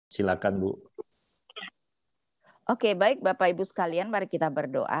Silakan, Bu. Oke, baik Bapak Ibu sekalian, mari kita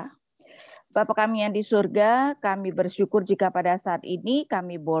berdoa. Bapa kami yang di surga, kami bersyukur jika pada saat ini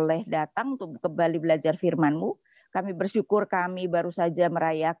kami boleh datang untuk kembali belajar firman-Mu. Kami bersyukur kami baru saja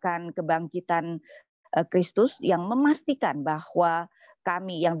merayakan kebangkitan Kristus yang memastikan bahwa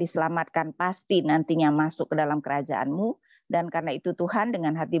kami yang diselamatkan pasti nantinya masuk ke dalam kerajaan-Mu. Dan karena itu Tuhan,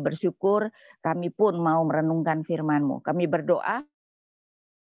 dengan hati bersyukur kami pun mau merenungkan firman-Mu. Kami berdoa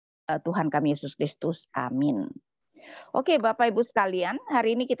Tuhan kami Yesus Kristus. Amin. Oke Bapak Ibu sekalian,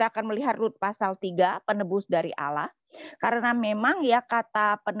 hari ini kita akan melihat Rut pasal 3, penebus dari Allah. Karena memang ya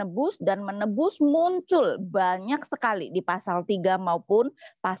kata penebus dan menebus muncul banyak sekali di pasal 3 maupun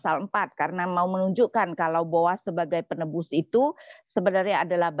pasal 4. Karena mau menunjukkan kalau Boas sebagai penebus itu sebenarnya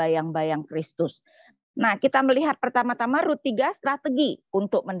adalah bayang-bayang Kristus. Nah, kita melihat pertama-tama Rut 3 strategi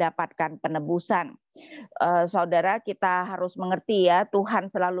untuk mendapatkan penebusan. Saudara, kita harus mengerti ya,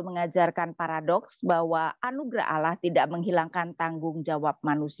 Tuhan selalu mengajarkan paradoks bahwa anugerah Allah tidak menghilangkan tanggung jawab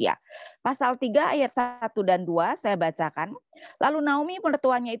manusia. Pasal 3 ayat 1 dan 2 saya bacakan. Lalu Naomi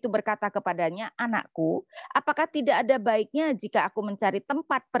mertuanya itu berkata kepadanya, "Anakku, apakah tidak ada baiknya jika aku mencari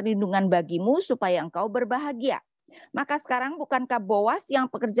tempat perlindungan bagimu supaya engkau berbahagia? Maka sekarang bukankah Boas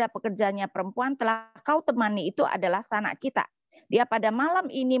yang pekerja-pekerjanya perempuan telah kau temani itu adalah sanak kita? Dia pada malam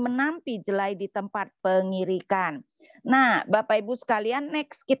ini menampi jelai di tempat pengirikan." Nah, Bapak Ibu sekalian,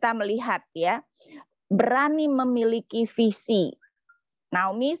 next kita melihat ya, berani memiliki visi.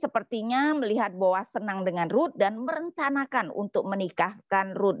 Naomi sepertinya melihat Boas senang dengan Rut dan merencanakan untuk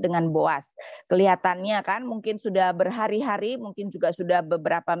menikahkan Rut dengan Boas. Kelihatannya kan mungkin sudah berhari-hari, mungkin juga sudah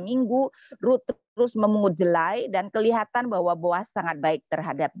beberapa minggu Rut terus memungut jelai dan kelihatan bahwa Boas sangat baik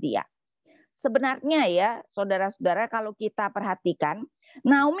terhadap dia. Sebenarnya ya, saudara-saudara, kalau kita perhatikan,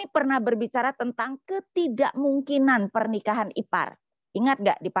 Naomi pernah berbicara tentang ketidakmungkinan pernikahan ipar. Ingat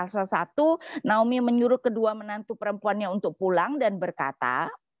gak di pasal 1, Naomi menyuruh kedua menantu perempuannya untuk pulang dan berkata,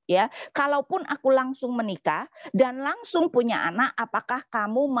 ya, kalaupun aku langsung menikah dan langsung punya anak, apakah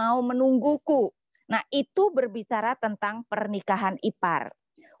kamu mau menungguku? Nah, itu berbicara tentang pernikahan ipar.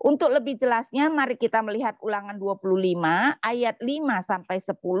 Untuk lebih jelasnya, mari kita melihat Ulangan 25 ayat 5 sampai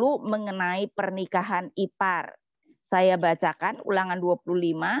 10 mengenai pernikahan ipar. Saya bacakan Ulangan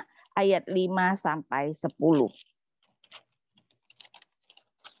 25 ayat 5 sampai 10.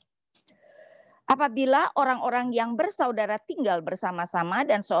 Apabila orang-orang yang bersaudara tinggal bersama-sama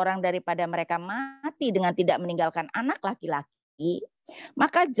dan seorang daripada mereka mati dengan tidak meninggalkan anak laki-laki,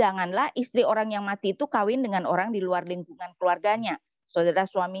 maka janganlah istri orang yang mati itu kawin dengan orang di luar lingkungan keluarganya. Saudara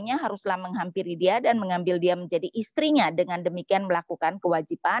suaminya haruslah menghampiri dia dan mengambil dia menjadi istrinya, dengan demikian melakukan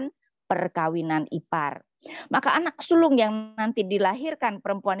kewajiban perkawinan ipar. Maka anak sulung yang nanti dilahirkan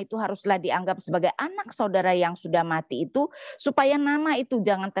perempuan itu haruslah dianggap sebagai anak saudara yang sudah mati itu, supaya nama itu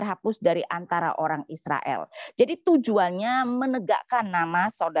jangan terhapus dari antara orang Israel. Jadi tujuannya menegakkan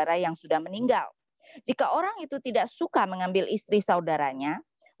nama saudara yang sudah meninggal. Jika orang itu tidak suka mengambil istri saudaranya,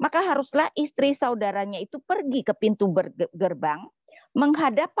 maka haruslah istri saudaranya itu pergi ke pintu gerbang,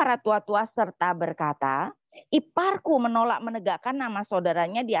 menghadap para tua-tua serta berkata, "Iparku menolak menegakkan nama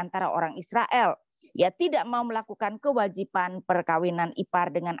saudaranya di antara orang Israel. Ia tidak mau melakukan kewajiban perkawinan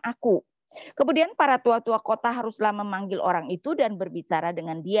ipar dengan aku." Kemudian para tua-tua kota haruslah memanggil orang itu dan berbicara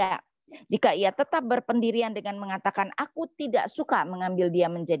dengan dia. Jika ia tetap berpendirian dengan mengatakan, "Aku tidak suka mengambil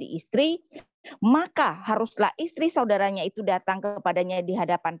dia menjadi istri," maka haruslah istri saudaranya itu datang kepadanya di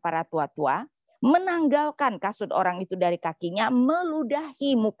hadapan para tua-tua, menanggalkan kasut orang itu dari kakinya,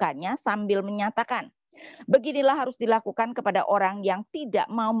 meludahi mukanya sambil menyatakan, "Beginilah harus dilakukan kepada orang yang tidak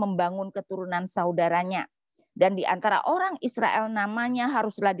mau membangun keturunan saudaranya. Dan di antara orang Israel namanya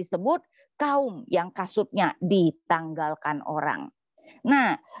haruslah disebut kaum yang kasutnya ditanggalkan orang."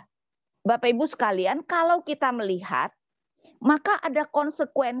 Nah, Bapak Ibu sekalian, kalau kita melihat, maka ada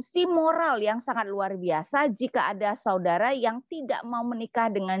konsekuensi moral yang sangat luar biasa jika ada saudara yang tidak mau menikah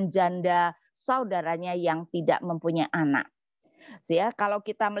dengan janda saudaranya yang tidak mempunyai anak. Ya, kalau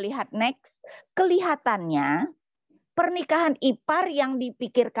kita melihat next, kelihatannya pernikahan ipar yang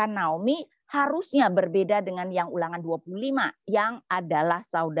dipikirkan Naomi harusnya berbeda dengan yang Ulangan 25 yang adalah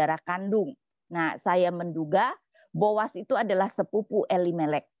saudara kandung. Nah, saya menduga Boas itu adalah sepupu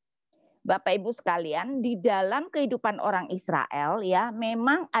Elimelek. Bapak Ibu sekalian, di dalam kehidupan orang Israel ya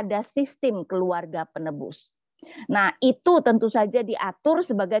memang ada sistem keluarga penebus. Nah, itu tentu saja diatur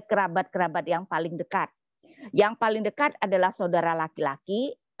sebagai kerabat-kerabat yang paling dekat. Yang paling dekat adalah saudara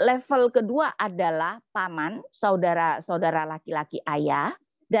laki-laki, level kedua adalah paman, saudara laki-laki ayah,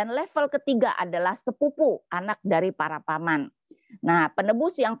 dan level ketiga adalah sepupu, anak dari para paman. Nah,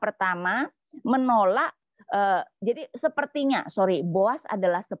 penebus yang pertama menolak jadi sepertinya, Boas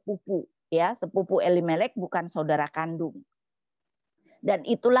adalah sepupu, ya, sepupu Elimelek, bukan saudara kandung. Dan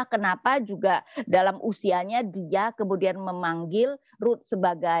itulah kenapa juga dalam usianya dia kemudian memanggil Rut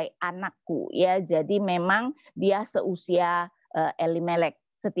sebagai anakku, ya. Jadi memang dia seusia Elimelek,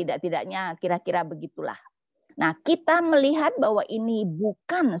 setidak-tidaknya kira-kira begitulah. Nah, kita melihat bahwa ini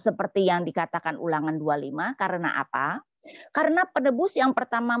bukan seperti yang dikatakan Ulangan 25, karena apa? Karena penebus yang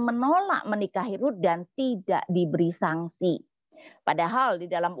pertama menolak menikahi Rut dan tidak diberi sanksi. Padahal di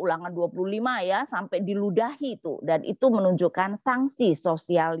dalam Ulangan 25 ya sampai diludahi itu, dan itu menunjukkan sanksi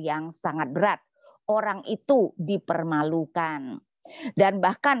sosial yang sangat berat. Orang itu dipermalukan. Dan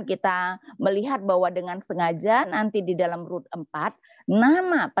bahkan kita melihat bahwa dengan sengaja nanti di dalam Rut 4,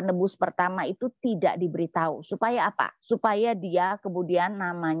 nama penebus pertama itu tidak diberitahu. Supaya apa? Supaya dia kemudian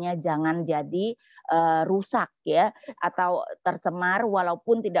namanya jangan jadi rusak ya, atau tercemar,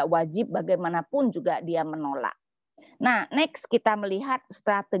 walaupun tidak wajib, bagaimanapun juga dia menolak. Nah, next kita melihat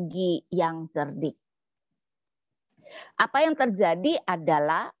strategi yang cerdik. Apa yang terjadi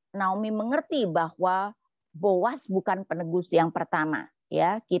adalah Naomi mengerti bahwa Boas bukan penebus yang pertama.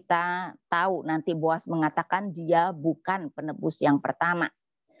 Ya, kita tahu nanti Boas mengatakan dia bukan penebus yang pertama.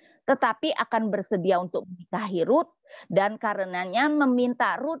 Tetapi akan bersedia untuk menikahi Rut, dan karenanya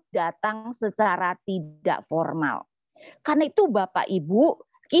meminta Rut datang secara tidak formal. Karena itu Bapak Ibu,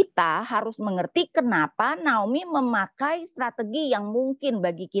 kita harus mengerti kenapa Naomi memakai strategi yang mungkin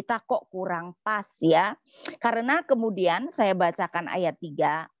bagi kita kok kurang pas ya. Karena kemudian saya bacakan ayat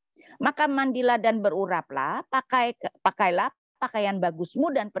 3. Maka mandilah dan beruraplah, pakailah pakaian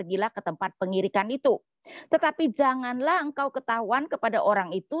bagusmu dan pergilah ke tempat pengirikan itu. Tetapi janganlah engkau ketahuan kepada orang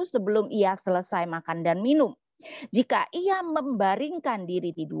itu sebelum ia selesai makan dan minum. Jika ia membaringkan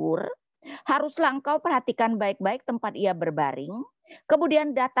diri tidur, haruslah engkau perhatikan baik-baik tempat ia berbaring.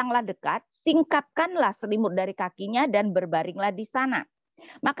 Kemudian datanglah dekat, singkapkanlah selimut dari kakinya dan berbaringlah di sana.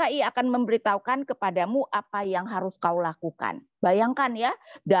 Maka ia akan memberitahukan kepadamu apa yang harus kau lakukan. Bayangkan ya,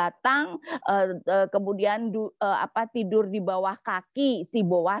 datang kemudian tidur di bawah kaki si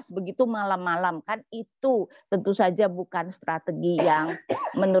Boas begitu malam-malam, kan itu tentu saja bukan strategi yang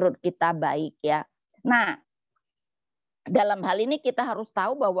menurut kita baik ya. Nah, dalam hal ini kita harus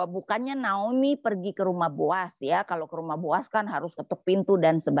tahu bahwa bukannya Naomi pergi ke rumah Boas ya. Kalau ke rumah Boas kan harus ketuk pintu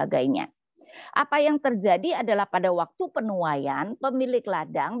dan sebagainya. Apa yang terjadi adalah pada waktu penuaian, pemilik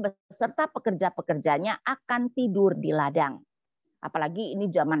ladang beserta pekerja-pekerjanya akan tidur di ladang. Apalagi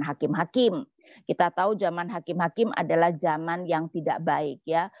ini zaman hakim-hakim. Kita tahu zaman hakim-hakim adalah zaman yang tidak baik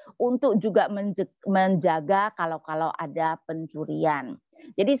ya. Untuk juga menjaga kalau ada pencurian.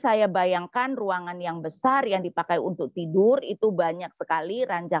 Jadi saya bayangkan ruangan yang besar yang dipakai untuk tidur itu banyak sekali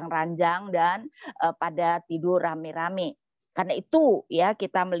ranjang-ranjang dan pada tidur rame-rame. Karena itu ya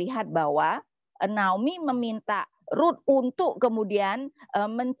kita melihat bahwa Naomi meminta Rut untuk kemudian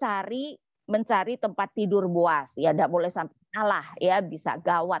mencari tempat tidur Boas. Ya tidak boleh sampai salah ya, bisa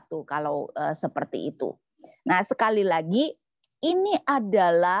gawat tuh kalau seperti itu. Nah, sekali lagi ini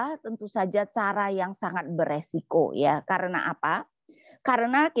adalah tentu saja cara yang sangat beresiko ya. Karena apa?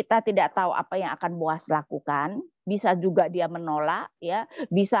 Karena kita tidak tahu apa yang akan Boas lakukan, bisa juga dia menolak ya,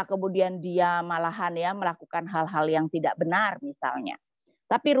 bisa kemudian dia malahan ya melakukan hal-hal yang tidak benar misalnya.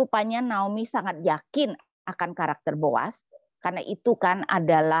 Tapi rupanya Naomi sangat yakin akan karakter Boas, karena itu kan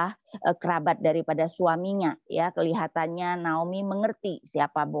adalah kerabat daripada suaminya ya, kelihatannya Naomi mengerti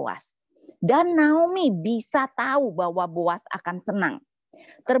siapa Boas. Dan Naomi bisa tahu bahwa Boas akan senang.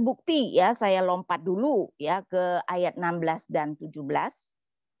 Terbukti ya, saya lompat dulu ya ke ayat 16 dan 17.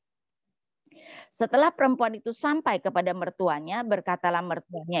 Setelah perempuan itu sampai kepada mertuanya, berkatalah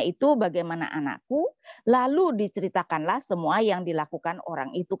mertuanya itu, bagaimana anakku? Lalu diceritakanlah semua yang dilakukan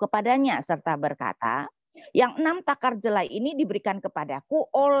orang itu kepadanya, serta berkata, yang 6 takar jelai ini diberikan kepadaku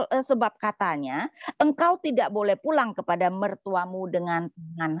sebab katanya, engkau tidak boleh pulang kepada mertuamu dengan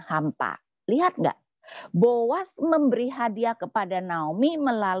tangan hampa. Lihat nggak? Boas memberi hadiah kepada Naomi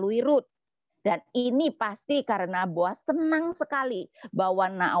melalui Rut. Dan ini pasti karena Boas senang sekali bahwa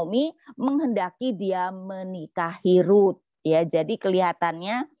Naomi menghendaki dia menikahi Rut. Ya, jadi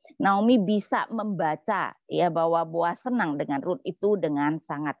kelihatannya Naomi bisa membaca ya bahwa Boas senang dengan Rut itu dengan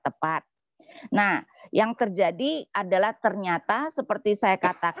sangat tepat. Nah, yang terjadi adalah ternyata seperti saya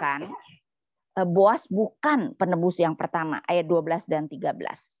katakan, Boas bukan penebus yang pertama, ayat 12 dan 13.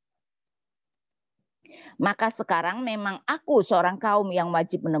 Maka sekarang memang aku seorang kaum yang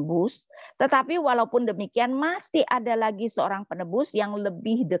wajib menebus, tetapi walaupun demikian masih ada lagi seorang penebus yang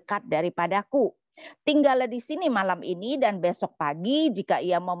lebih dekat daripadaku. Tinggallah di sini malam ini dan besok pagi, jika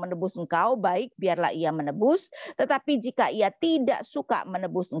ia mau menebus engkau, baik biarlah ia menebus. Tetapi jika ia tidak suka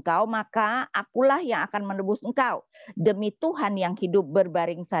menebus engkau, maka akulah yang akan menebus engkau. Demi Tuhan yang hidup,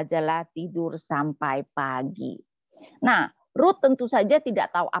 berbaring sajalah, tidur sampai pagi. Nah, Ruth tentu saja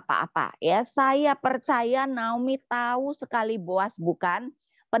tidak tahu apa-apa. Ya, saya percaya Naomi tahu sekali Boas bukan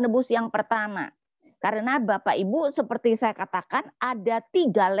penebus yang pertama. Karena Bapak Ibu seperti saya katakan ada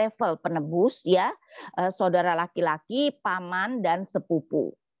 3 level penebus ya, saudara laki-laki, paman dan sepupu.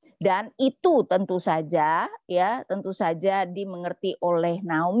 Dan itu tentu saja dimengerti oleh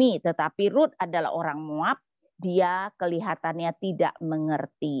Naomi, tetapi Ruth adalah orang Moab, dia kelihatannya tidak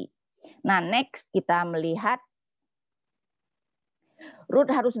mengerti. Nah, next kita melihat Ruth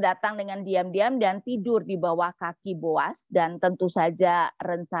harus datang dengan diam-diam dan tidur di bawah kaki Boas, dan tentu saja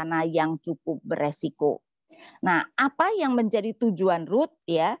rencana yang cukup beresiko. Nah, apa yang menjadi tujuan Ruth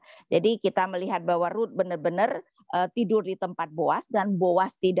ya? Jadi kita melihat bahwa Ruth benar-benar tidur di tempat Boas dan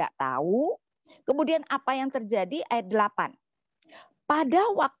Boas tidak tahu. Kemudian apa yang terjadi? Ayat 8. Pada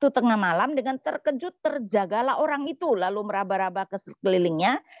waktu tengah malam dengan terkejut terjagalah orang itu, lalu meraba-raba ke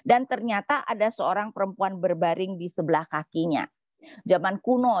sekelilingnya, dan ternyata ada seorang perempuan berbaring di sebelah kakinya. Zaman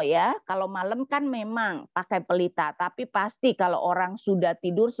kuno ya, kalau malam kan memang pakai pelita, tapi pasti kalau orang sudah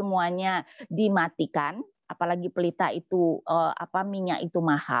tidur semuanya dimatikan, apalagi pelita itu minyak itu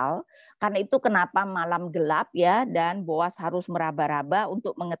mahal. Karena itu kenapa malam gelap ya, dan Boas harus meraba-raba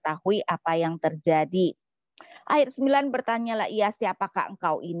untuk mengetahui apa yang terjadi. Ayat 9, bertanyalah ia, siapakah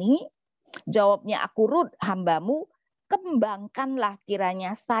engkau ini? Jawabnya, aku Ruth, hambamu. Kembangkanlah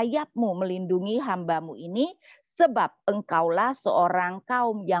kiranya sayapmu melindungi hambamu ini, sebab engkaulah seorang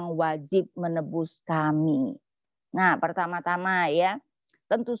kaum yang wajib menebus kami. Nah, pertama-tama ya,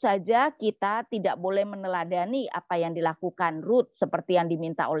 tentu saja kita tidak boleh meneladani apa yang dilakukan Ruth seperti yang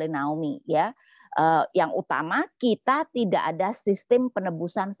diminta oleh Naomi ya. Yang utama kita tidak ada sistem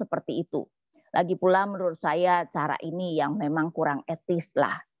penebusan seperti itu. Lagi pula menurut saya cara ini yang memang kurang etis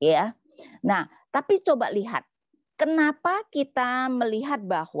lah ya. Nah, tapi coba lihat. Kenapa kita melihat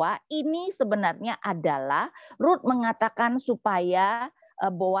bahwa ini sebenarnya adalah Ruth mengatakan supaya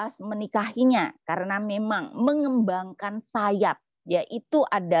Boas menikahinya karena memang mengembangkan sayap, yaitu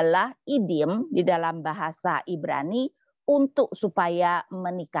adalah idiom di dalam bahasa Ibrani untuk supaya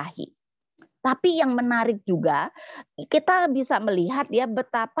menikahi. Tapi yang menarik juga kita bisa melihat ya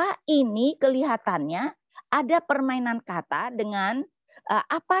betapa ini kelihatannya ada permainan kata dengan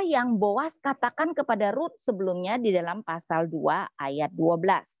apa yang Boas katakan kepada Ruth sebelumnya di dalam pasal 2 ayat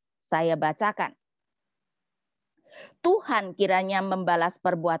 12. Saya bacakan. Tuhan kiranya membalas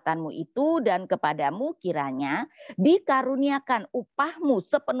perbuatanmu itu, dan kepadamu kiranya dikaruniakan upahmu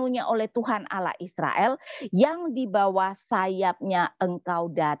sepenuhnya oleh Tuhan Allah Israel, yang di bawah sayapnya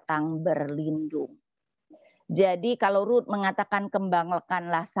engkau datang berlindung. Jadi kalau Ruth mengatakan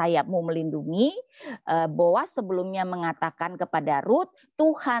kembangkanlah sayapmu melindungi, Boas sebelumnya mengatakan kepada Ruth,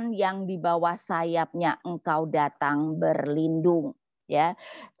 Tuhan yang di bawah sayapnya engkau datang berlindung. Ya,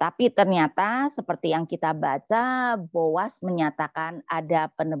 tapi ternyata seperti yang kita baca, Boas menyatakan ada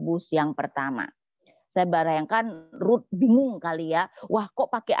penebus yang pertama. Saya bayangkan Ruth bingung kali ya, wah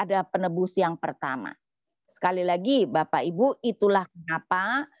kok pakai ada penebus yang pertama. Sekali lagi Bapak Ibu, itulah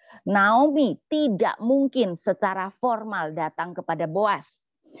kenapa Naomi tidak mungkin secara formal datang kepada Boas.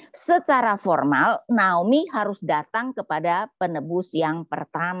 Secara formal Naomi harus datang kepada penebus yang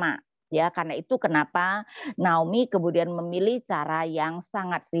pertama. Ya, karena itu kenapa Naomi kemudian memilih cara yang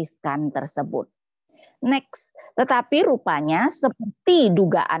sangat riskan tersebut. Next, tetapi rupanya seperti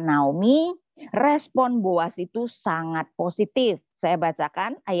dugaan Naomi, respon Boas itu sangat positif. Saya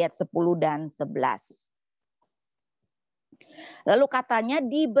bacakan ayat 10 dan 11. Lalu katanya,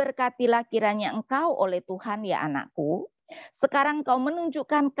 diberkatilah kiranya engkau oleh Tuhan ya anakku. Sekarang kau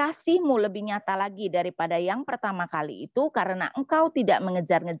menunjukkan kasihmu lebih nyata lagi daripada yang pertama kali itu, karena engkau tidak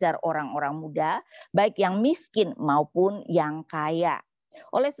mengejar-ngejar orang-orang muda, baik yang miskin maupun yang kaya.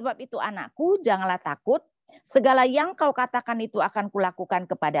 Oleh sebab itu anakku, janganlah takut. Segala yang kau katakan itu akan kulakukan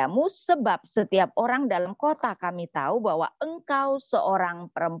kepadamu, sebab setiap orang dalam kota kami tahu bahwa engkau seorang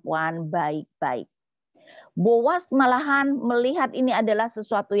perempuan baik-baik. Boas malahan melihat ini adalah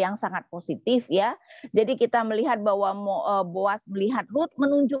sesuatu yang sangat positif ya. Jadi kita melihat bahwa Boas melihat Ruth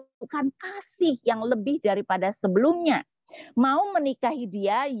menunjukkan kasih yang lebih daripada sebelumnya. Mau menikahi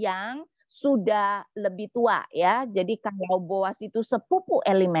dia yang sudah lebih tua ya. Jadi kalau Boas itu sepupu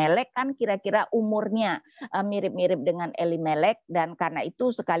Elimelek kan kira-kira umurnya mirip-mirip dengan Elimelek, dan karena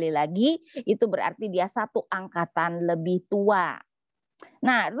itu sekali lagi itu berarti dia satu angkatan lebih tua.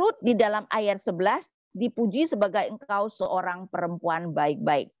 Nah, Ruth di dalam ayat 11 dipuji sebagai engkau seorang perempuan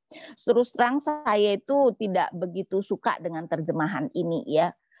baik-baik. Terus terang saya itu tidak begitu suka dengan terjemahan ini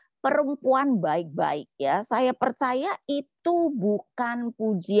ya. Perempuan baik-baik ya. Saya percaya itu bukan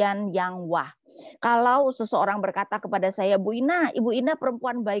pujian yang wah. Kalau seseorang berkata kepada saya, Bu Ina, Ibu Ina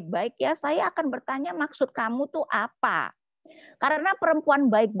perempuan baik-baik ya, saya akan bertanya maksud kamu tuh apa? Karena perempuan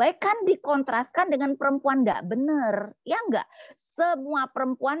baik-baik kan dikontraskan dengan perempuan tidak benar. Ya enggak? Semua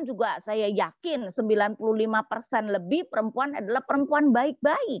perempuan juga saya yakin 95% lebih perempuan adalah perempuan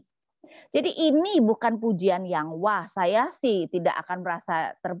baik-baik. Jadi ini bukan pujian yang wah, saya sih tidak akan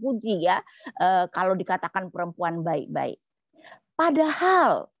merasa terpuji ya kalau dikatakan perempuan baik-baik.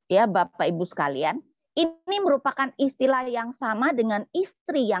 Padahal ya Bapak Ibu sekalian, ini merupakan istilah yang sama dengan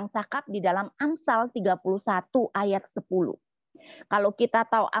istri yang cakap di dalam Amsal 31 ayat 10. Kalau kita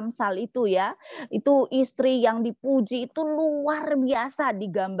tahu Amsal itu ya, itu istri yang dipuji itu luar biasa,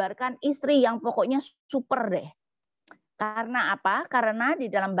 digambarkan istri yang pokoknya super deh. Karena apa? Karena di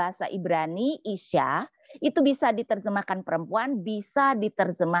dalam bahasa Ibrani, Isya itu bisa diterjemahkan perempuan, bisa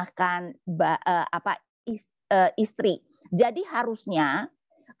diterjemahkan istri. Jadi harusnya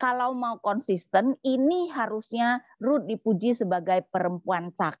kalau mau konsisten, ini harusnya Ruth dipuji sebagai perempuan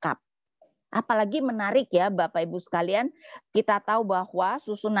cakap. Apalagi menarik ya Bapak Ibu sekalian, kita tahu bahwa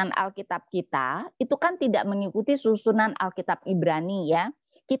susunan Alkitab kita itu kan tidak mengikuti susunan Alkitab Ibrani ya.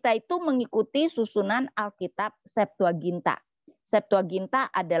 Kita itu mengikuti susunan Alkitab Septuaginta.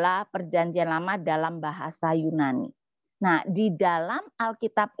 Septuaginta adalah perjanjian lama dalam bahasa Yunani. Nah, di dalam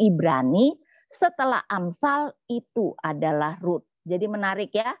Alkitab Ibrani setelah Amsal itu adalah Ruth. Jadi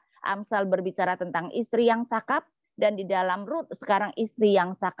menarik ya, Amsal berbicara tentang istri yang cakap, dan di dalam Ruth sekarang istri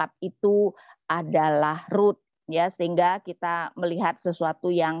yang cakap itu adalah Ruth ya, sehingga kita melihat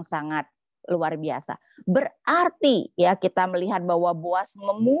sesuatu yang sangat luar biasa. Berarti ya kita melihat bahwa Boas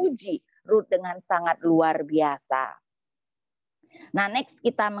memuji Ruth dengan sangat luar biasa. Nah, next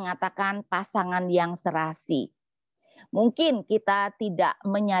kita mengatakan pasangan yang serasi. Mungkin kita tidak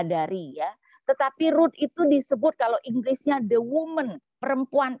menyadari ya, tetapi Ruth itu disebut kalau Inggrisnya the woman,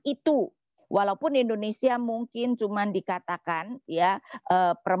 perempuan itu. Walaupun Indonesia mungkin cuma dikatakan ya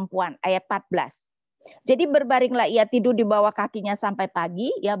perempuan, ayat 14. Jadi berbaringlah ia tidur di bawah kakinya sampai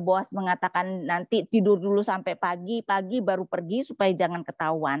pagi. Ya Boas mengatakan nanti tidur dulu sampai pagi, pagi baru pergi supaya jangan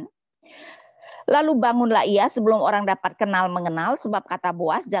ketahuan. Lalu bangunlah ia sebelum orang dapat kenal mengenal, sebab kata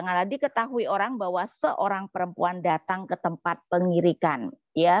Boas, janganlah diketahui orang bahwa seorang perempuan datang ke tempat pengirikan.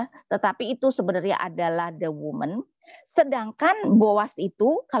 Ya, tetapi itu sebenarnya adalah the woman. Sedangkan Boas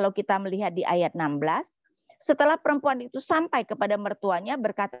itu, kalau kita melihat di ayat 16, setelah perempuan itu sampai kepada mertuanya,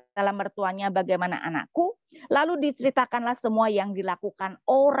 berkatalah mertuanya, bagaimana anakku? Lalu diceritakanlah semua yang dilakukan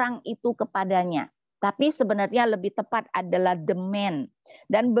orang itu kepadanya. Tapi sebenarnya lebih tepat adalah the man.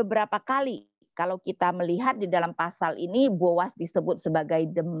 Dan beberapa kali kalau kita melihat di dalam pasal ini, Boas disebut sebagai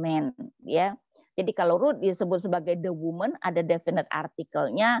the man, ya. Jadi kalau Ruth disebut sebagai the woman, ada definite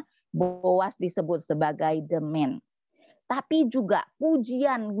artikelnya. Boas disebut sebagai the man. Tapi juga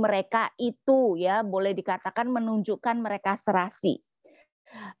pujian mereka itu ya boleh dikatakan menunjukkan mereka serasi.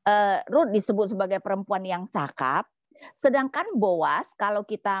 Ruth disebut sebagai perempuan yang cakap. Sedangkan Boas kalau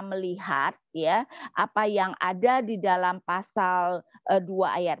kita melihat ya apa yang ada di dalam pasal 2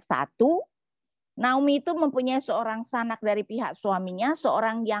 ayat 1, Naomi itu mempunyai seorang sanak dari pihak suaminya,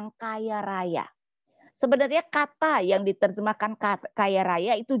 seorang yang kaya raya. Sebenarnya kata yang diterjemahkan kaya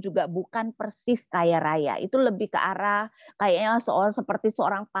raya itu juga bukan persis kaya raya. Itu lebih ke arah kayaknya seperti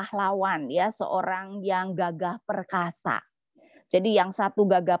seorang pahlawan, ya, seorang yang gagah perkasa. Jadi yang satu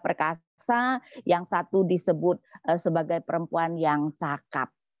gagah perkasa, yang satu disebut sebagai perempuan yang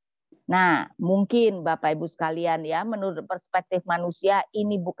cakap. Nah, mungkin Bapak Ibu sekalian ya, menurut perspektif manusia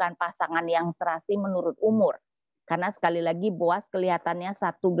ini bukan pasangan yang serasi menurut umur. Karena sekali lagi Boas kelihatannya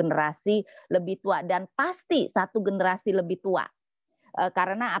satu generasi lebih tua dan pasti satu generasi lebih tua.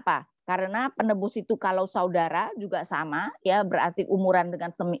 Karena apa? Karena penebus itu kalau saudara juga sama ya, berarti umuran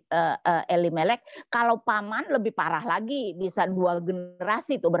dengan Elimelek. Kalau paman lebih parah lagi, bisa 2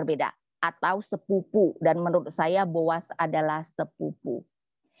 generasi itu berbeda atau sepupu, dan menurut saya Boas adalah sepupu.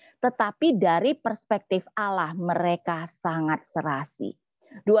 Tetapi dari perspektif Allah mereka sangat serasi.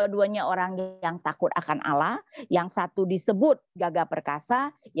 Dua-duanya orang yang takut akan Allah, yang satu disebut gagah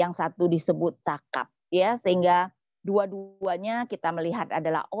perkasa, yang satu disebut cakap, ya, sehingga dua-duanya kita melihat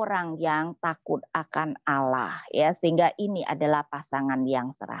adalah orang yang takut akan Allah, ya, sehingga ini adalah pasangan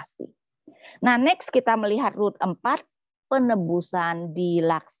yang serasi. Nah, next kita melihat Rut 4, penebusan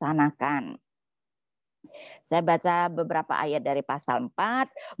dilaksanakan. Saya baca beberapa ayat dari pasal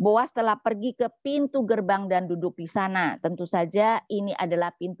 4. Boas telah pergi ke pintu gerbang dan duduk di sana. Tentu saja ini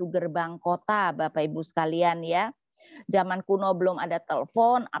adalah pintu gerbang kota, Bapak Ibu sekalian ya. Zaman kuno belum ada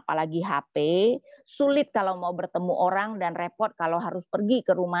telepon, apalagi HP, sulit kalau mau bertemu orang dan repot kalau harus pergi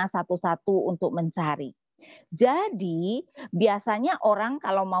ke rumah satu-satu untuk mencari. Jadi, biasanya orang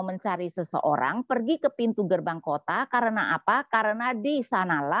kalau mau mencari seseorang pergi ke pintu gerbang kota karena apa? Karena di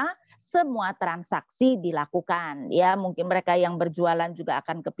sanalah semua transaksi dilakukan. Ya, mungkin mereka yang berjualan juga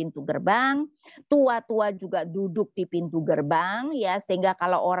akan ke pintu gerbang, tua-tua juga duduk di pintu gerbang ya, sehingga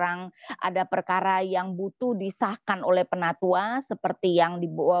kalau orang ada perkara yang butuh disahkan oleh penatua seperti yang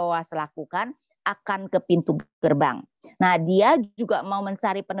dibawa lakukan akan ke pintu gerbang. Nah, dia juga mau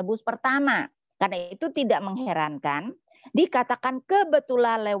mencari penebus pertama. Karena itu tidak mengherankan, dikatakan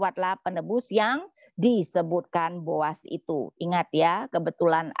kebetulan lewatlah penebus yang disebutkan Boas itu. Ingat ya,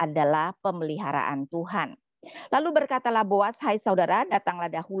 kebetulan adalah pemeliharaan Tuhan. Lalu berkatalah Boas, hai saudara, datanglah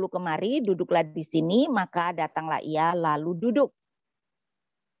dahulu kemari, duduklah di sini, maka datanglah ia lalu duduk.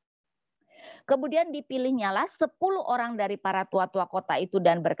 Kemudian dipilihnyalah 10 orang dari para tua-tua kota itu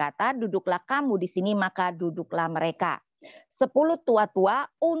dan berkata, duduklah kamu di sini, maka duduklah mereka. 10 tua-tua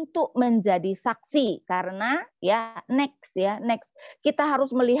untuk menjadi saksi karena next kita harus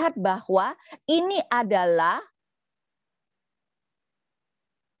melihat bahwa ini adalah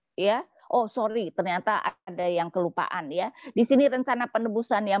ternyata ada yang kelupaan ya. Di sini rencana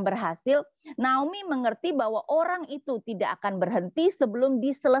penebusan yang berhasil, Naomi mengerti bahwa orang itu tidak akan berhenti sebelum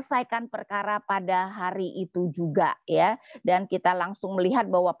diselesaikan perkara pada hari itu juga ya. Dan kita langsung melihat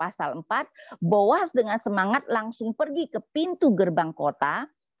bahwa pasal 4, Boas dengan semangat langsung pergi ke pintu gerbang kota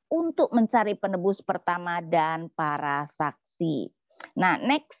untuk mencari penebus pertama dan para saksi. Nah,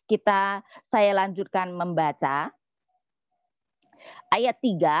 next saya lanjutkan membaca ayat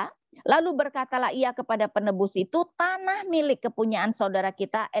 3. Lalu berkatalah ia kepada penebus itu, tanah milik kepunyaan saudara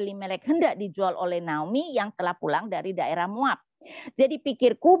kita Elimelek hendak dijual oleh Naomi yang telah pulang dari daerah Moab. Jadi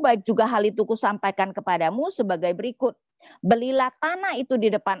pikirku baik juga hal itu kusampaikan kepadamu sebagai berikut. Belilah tanah itu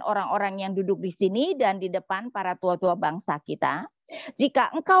di depan orang-orang yang duduk di sini dan di depan para tua-tua bangsa kita.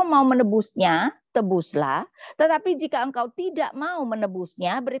 Jika engkau mau menebusnya, tebuslah. Tetapi jika engkau tidak mau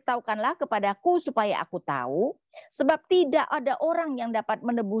menebusnya, beritahukanlah kepadaku supaya aku tahu. Sebab tidak ada orang yang dapat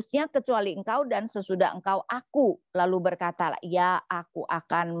menebusnya kecuali engkau dan sesudah engkau aku. Lalu berkatalah, ya aku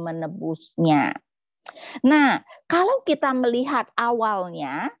akan menebusnya. Nah, kalau kita melihat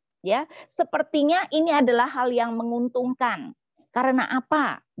awalnya, ya sepertinya ini adalah hal yang menguntungkan. Karena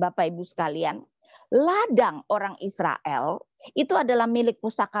apa, Bapak Ibu sekalian? Ladang orang Israel itu adalah milik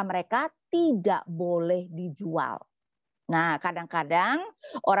pusaka mereka, tidak boleh dijual. Nah, kadang-kadang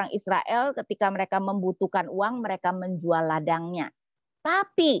orang Israel ketika mereka membutuhkan uang, mereka menjual ladangnya.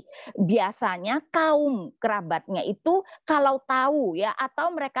 Tapi biasanya kaum kerabatnya itu kalau tahu ya,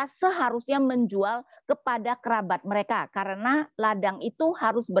 atau mereka seharusnya menjual kepada kerabat mereka karena ladang itu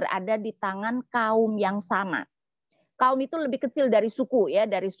harus berada di tangan kaum yang sama. Kaum itu lebih kecil dari suku ya,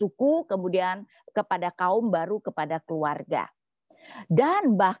 dari suku kemudian kepada kaum baru kepada keluarga.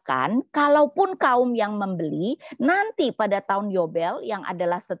 Dan bahkan kalaupun kaum yang membeli, nanti pada tahun Yobel yang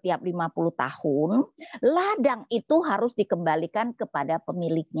adalah setiap 50 tahun, ladang itu harus dikembalikan kepada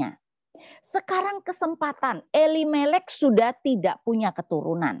pemiliknya. Sekarang kesempatan, Elimelek sudah tidak punya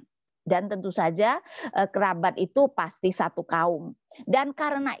keturunan. Dan tentu saja kerabat itu pasti satu kaum. Dan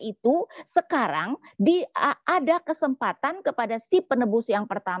karena itu sekarang ada kesempatan kepada si penebus yang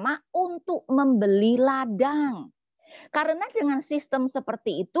pertama untuk membeli ladang. Karena dengan sistem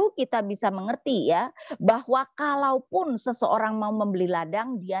seperti itu kita bisa mengerti ya bahwa kalaupun seseorang mau membeli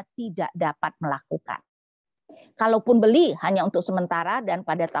ladang dia tidak dapat melakukan. Kalaupun beli hanya untuk sementara dan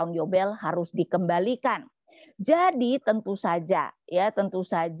pada tahun Yobel harus dikembalikan. Jadi tentu saja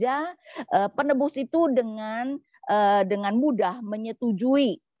penebus itu dengan mudah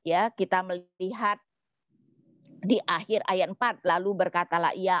menyetujui ya. Kita melihat di akhir ayat 4 lalu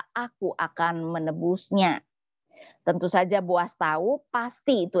berkatalah ia aku akan menebusnya. Tentu saja Boas tahu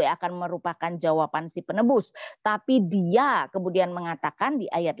pasti itu akan merupakan jawaban si penebus. Tapi dia kemudian mengatakan di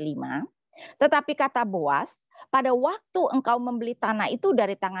ayat 5, tetapi kata Boas, pada waktu engkau membeli tanah itu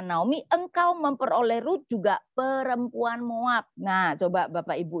dari tangan Naomi, engkau memperoleh Rut juga perempuan Moab. Nah, coba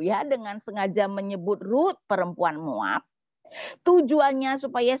Bapak Ibu ya, dengan sengaja menyebut Rut perempuan Moab, tujuannya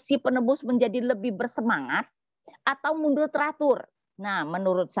supaya si penebus menjadi lebih bersemangat atau mundur teratur. Nah,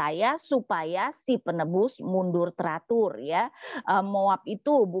 menurut saya supaya si penebus mundur teratur ya. Moab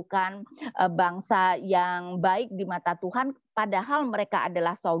itu bukan bangsa yang baik di mata Tuhan, padahal mereka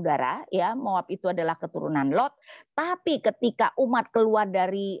adalah saudara ya. Moab itu adalah keturunan Lot, tapi ketika umat keluar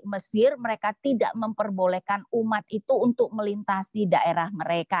dari Mesir, mereka tidak memperbolehkan umat itu untuk melintasi daerah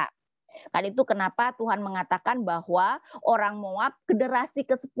mereka. Kan itu kenapa Tuhan mengatakan bahwa orang Moab generasi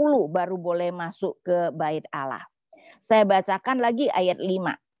ke-10 baru boleh masuk ke Bait Allah. Saya bacakan lagi ayat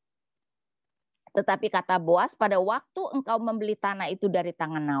 5. Tetapi kata Boas, pada waktu engkau membeli tanah itu dari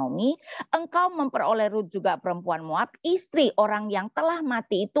tangan Naomi, engkau memperoleh Rut juga perempuan Moab, istri orang yang telah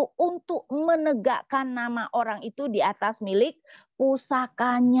mati itu, untuk menegakkan nama orang itu di atas milik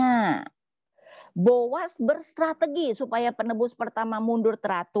pusakanya. Boas berstrategi supaya penebus pertama mundur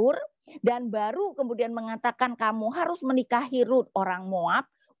teratur, dan baru kemudian mengatakan kamu harus menikahi Rut orang Moab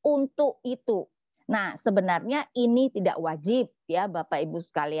untuk itu. Nah, sebenarnya ini tidak wajib ya Bapak Ibu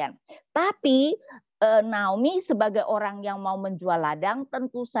sekalian. Tapi Naomi sebagai orang yang mau menjual ladang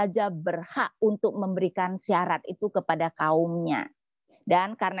tentu saja berhak untuk memberikan syarat itu kepada kaumnya.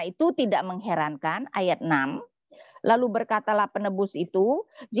 Dan karena itu tidak mengherankan ayat 6. Lalu berkatalah penebus itu,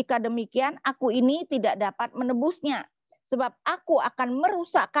 jika demikian aku ini tidak dapat menebusnya. Sebab aku akan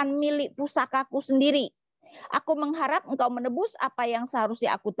merusakkan milik pusakaku sendiri. Aku mengharap engkau menebus apa yang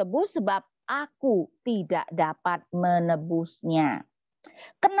seharusnya aku tebus, sebab aku tidak dapat menebusnya.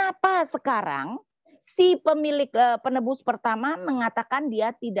 Kenapa sekarang si pemilik penebus pertama mengatakan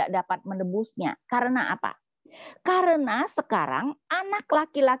dia tidak dapat menebusnya? Karena apa? Karena sekarang anak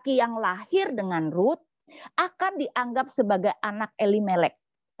laki-laki yang lahir dengan Rut akan dianggap sebagai anak Elimelek.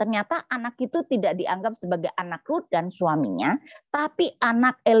 Ternyata anak itu tidak dianggap sebagai anak Rut dan suaminya, tapi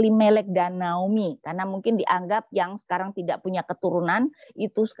anak Elimelek dan Naomi. Karena mungkin dianggap yang sekarang tidak punya keturunan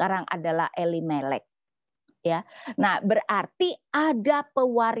itu sekarang adalah Elimelek. Ya, nah berarti ada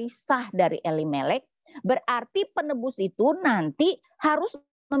pewarisah dari Elimelek. Berarti penebus itu nanti harus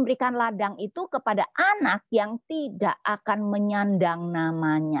memberikan ladang itu kepada anak yang tidak akan menyandang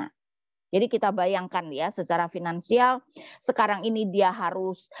namanya. Jadi kita bayangkan ya secara finansial sekarang ini dia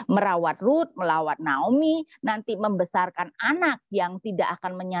harus merawat Rut, merawat Naomi, nanti membesarkan anak yang tidak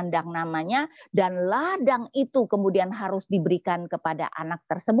akan menyandang namanya, dan ladang itu kemudian harus diberikan kepada anak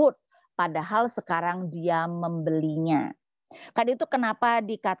tersebut. Padahal sekarang dia membelinya. Kan itu kenapa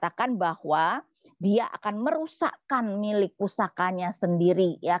dikatakan bahwa dia akan merusakkan milik pusakanya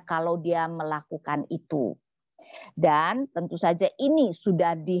sendiri ya kalau dia melakukan itu. Dan tentu saja ini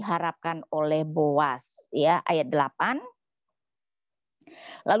sudah diharapkan oleh Boas ya, ayat 8.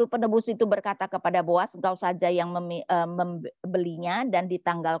 Lalu penebus itu berkata kepada Boas, engkau saja yang membelinya dan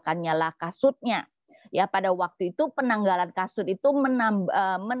ditanggalkannya lah kasutnya. Ya, pada waktu itu penanggalan kasut itu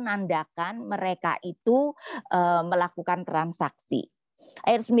menandakan mereka itu melakukan transaksi.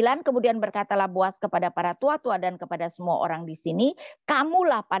 Ayat 9, kemudian berkatalah Boas kepada para tua-tua dan kepada semua orang di sini,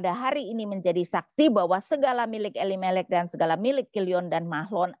 kamulah pada hari ini menjadi saksi bahwa segala milik Elimelek dan segala milik Kilion dan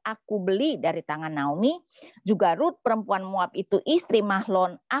Mahlon aku beli dari tangan Naomi. Juga Rut perempuan Moab itu istri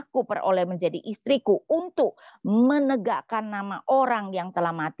Mahlon aku peroleh menjadi istriku untuk menegakkan nama orang yang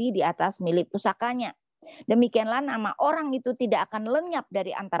telah mati di atas milik pusakanya. Demikianlah nama orang itu tidak akan lenyap dari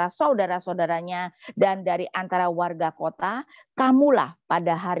antara saudara-saudaranya dan dari antara warga kota. Kamulah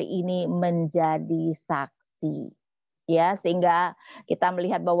pada hari ini menjadi saksi. Ya, sehingga kita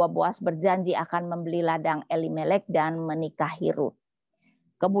melihat bahwa Boas berjanji akan membeli ladang Elimelek dan menikahi Rut.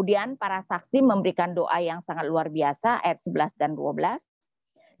 Kemudian para saksi memberikan doa yang sangat luar biasa, ayat 11 dan 12.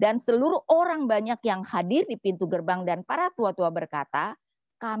 Dan seluruh orang banyak yang hadir di pintu gerbang dan para tua-tua berkata,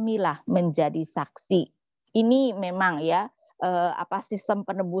 kamilah menjadi saksi. Ini memang ya sistem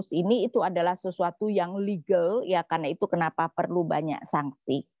penebus ini itu adalah sesuatu yang legal ya, karena itu kenapa perlu banyak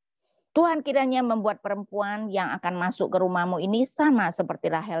sanksi. Tuhan kiranya membuat perempuan yang akan masuk ke rumahmu ini sama seperti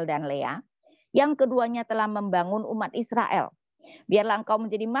Rahel dan Lea, yang keduanya telah membangun umat Israel. Biarlah engkau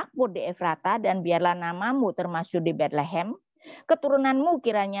menjadi makmur di Efrata dan biarlah namamu termasyhur di Bethlehem. Keturunanmu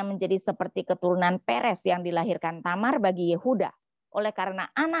kiranya menjadi seperti keturunan Peres yang dilahirkan Tamar bagi Yehuda. Oleh karena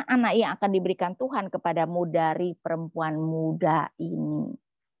anak-anak yang akan diberikan Tuhan kepadamu dari perempuan muda ini.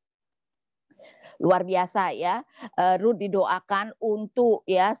 Luar biasa ya, Rut didoakan untuk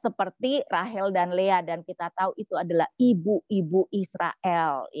ya seperti Rahel dan Lea, dan kita tahu itu adalah ibu-ibu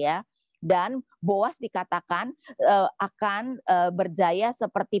Israel ya. Dan Boas dikatakan akan berjaya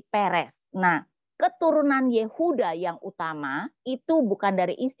seperti Peres. Nah, keturunan Yehuda yang utama itu bukan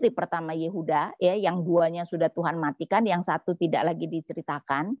dari istri pertama Yehuda ya, yang duanya sudah Tuhan matikan, yang satu tidak lagi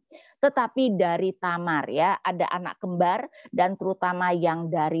diceritakan, tetapi dari Tamar ya, ada anak kembar dan terutama yang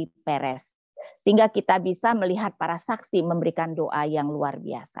dari Peres. Sehingga kita bisa melihat para saksi memberikan doa yang luar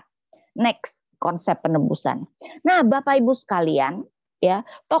biasa. Next, konsep penebusan. Nah, Bapak Ibu sekalian, ya,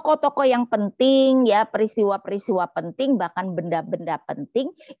 tokoh-tokoh yang penting, ya, peristiwa-peristiwa penting, bahkan benda-benda penting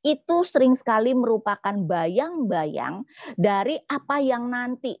itu sering sekali merupakan bayang-bayang dari apa yang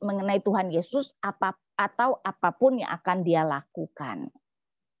nanti mengenai Tuhan Yesus atau apapun yang akan Dia lakukan.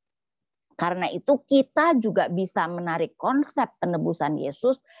 Karena itu kita juga bisa menarik konsep penebusan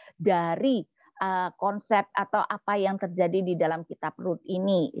Yesus dari konsep atau apa yang terjadi di dalam kitab Rut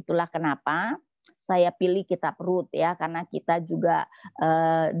ini. Itulah kenapa saya pilih kitab Rut ya, karena kita juga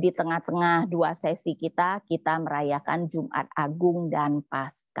di tengah-tengah 2 sesi kita merayakan Jumat Agung dan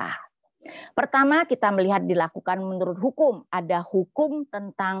Paskah. Pertama, kita melihat dilakukan menurut hukum. Ada hukum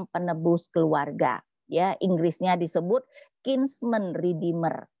tentang penebus keluarga. Ya, Inggrisnya disebut kinsman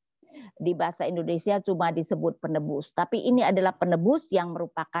redeemer. Di bahasa Indonesia cuma disebut penebus, tapi ini adalah penebus yang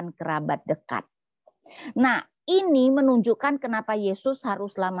merupakan kerabat dekat. Nah, ini menunjukkan kenapa Yesus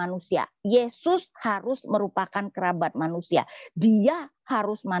haruslah manusia. Yesus harus merupakan kerabat manusia. Dia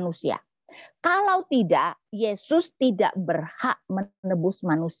harus manusia. Kalau tidak, Yesus tidak berhak menebus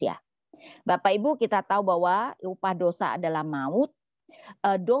manusia. Bapak Ibu, kita tahu bahwa upah dosa adalah maut.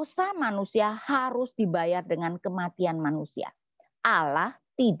 Dosa manusia harus dibayar dengan kematian manusia. Allah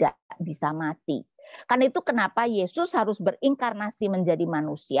tidak bisa mati. Karena itu kenapa Yesus harus berinkarnasi menjadi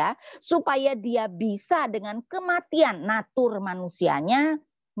manusia, supaya dia bisa dengan kematian natur manusianya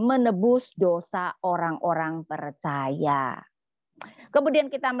menebus dosa orang-orang percaya. Kemudian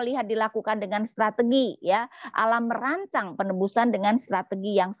kita melihat dilakukan dengan strategi, ya. Allah merancang penebusan dengan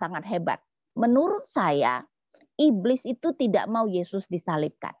strategi yang sangat hebat. Menurut saya, iblis itu tidak mau Yesus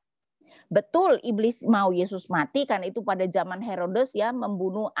disalibkan. Betul, iblis mau Yesus mati, karena itu pada zaman Herodes ya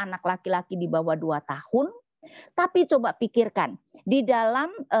membunuh anak laki-laki di bawah 2 tahun. Tapi coba pikirkan, di dalam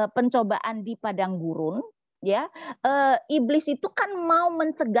pencobaan di padang gurun, ya, iblis itu kan mau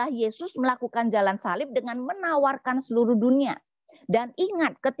mencegah Yesus melakukan jalan salib dengan menawarkan seluruh dunia. Dan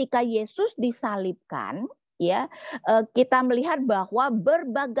ingat, ketika Yesus disalibkan, ya, kita melihat bahwa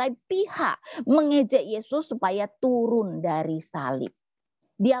berbagai pihak mengejek Yesus supaya turun dari salib.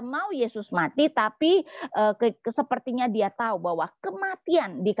 Dia mau Yesus mati, tapi sepertinya dia tahu bahwa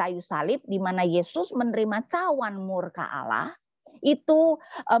kematian di kayu salib, di mana Yesus menerima cawan murka Allah, itu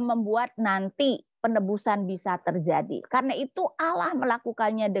membuat nanti penebusan bisa terjadi. Karena itu Allah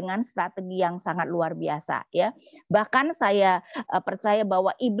melakukannya dengan strategi yang sangat luar biasa, ya. Bahkan saya percaya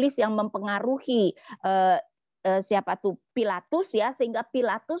bahwa iblis yang mempengaruhi siapa tuh Pilatus ya, sehingga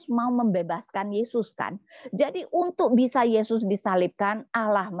Pilatus mau membebaskan Yesus kan. Jadi untuk bisa Yesus disalibkan,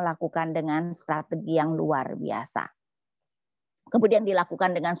 Allah melakukan dengan strategi yang luar biasa. Kemudian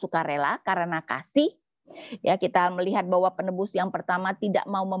dilakukan dengan sukarela karena kasih. Ya, kita melihat bahwa penebus yang pertama tidak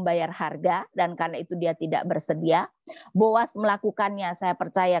mau membayar harga, dan karena itu dia tidak bersedia. Boas melakukannya, saya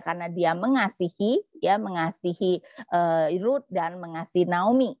percaya karena dia mengasihi, ya, mengasihi Rut dan mengasihi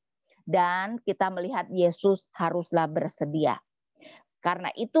Naomi. Dan kita melihat Yesus haruslah bersedia.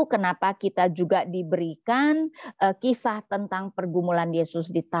 Karena itu kenapa kita juga diberikan kisah tentang pergumulan Yesus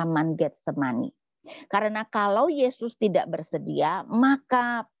di Taman Getsemani. Karena kalau Yesus tidak bersedia,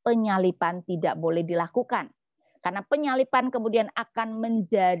 maka penyaliban tidak boleh dilakukan. Karena penyaliban kemudian akan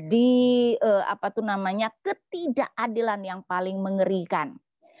menjadi ketidakadilan yang paling mengerikan.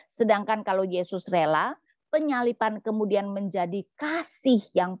 Sedangkan kalau Yesus rela, penyaliban kemudian menjadi kasih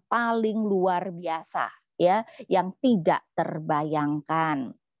yang paling luar biasa, ya, yang tidak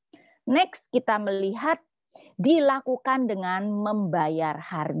terbayangkan. Next, kita melihat dilakukan dengan membayar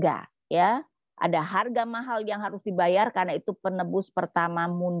harga, ya. Ada harga mahal yang harus dibayar, karena itu penebus pertama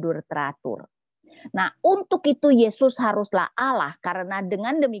mundur teratur. Nah, untuk itu Yesus haruslah Allah, karena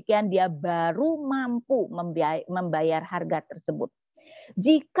dengan demikian dia baru mampu membayar harga tersebut.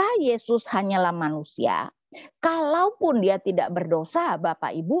 Jika Yesus hanyalah manusia, kalaupun dia tidak berdosa,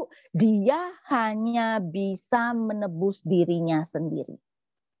 Bapak Ibu, dia hanya bisa menebus dirinya sendiri.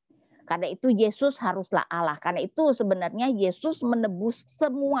 Karena itu Yesus haruslah Allah. Karena itu sebenarnya Yesus menebus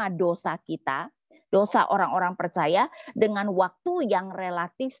semua dosa kita, dosa orang-orang percaya, dengan waktu yang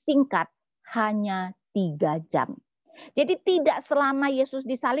relatif singkat, hanya 3 jam. Jadi tidak selama Yesus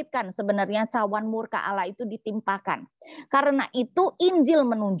disalibkan sebenarnya cawan murka Allah itu ditimpakan. Karena itu Injil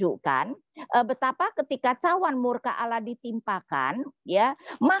menunjukkan betapa ketika cawan murka Allah ditimpakan, ya,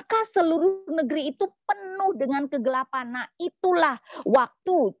 maka seluruh negeri itu penuh dengan kegelapan. Nah, itulah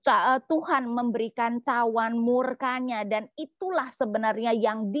waktu Tuhan memberikan cawan murkanya, dan itulah sebenarnya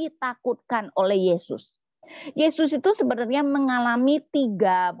yang ditakutkan oleh Yesus. Yesus itu sebenarnya mengalami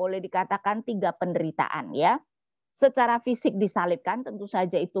 3, boleh dikatakan 3 penderitaan, ya. Secara fisik disalibkan, tentu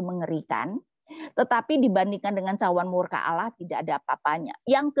saja itu mengerikan. Tetapi dibandingkan dengan cawan murka Allah tidak ada apa-apanya.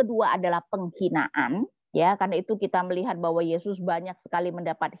 Yang kedua adalah penghinaan. Ya, karena itu kita melihat bahwa Yesus banyak sekali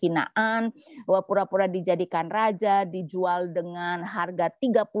mendapat hinaan, bahwa pura-pura dijadikan raja, dijual dengan harga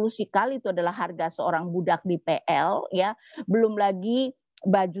 30 sikal, itu adalah harga seorang budak di PL, ya. Belum lagi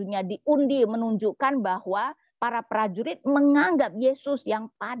bajunya diundi, menunjukkan bahwa para prajurit menganggap Yesus yang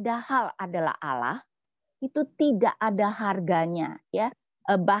padahal adalah Allah, itu tidak ada harganya, ya.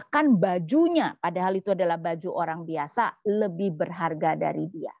 bahkan bajunya, padahal itu adalah baju orang biasa, lebih berharga dari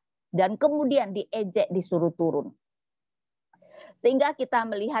dia. Dan kemudian diejek, disuruh turun. Sehingga kita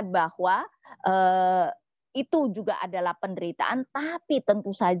melihat bahwa itu juga adalah penderitaan, tapi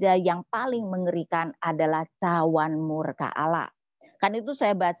tentu saja yang paling mengerikan adalah cawan murka Allah. Kan itu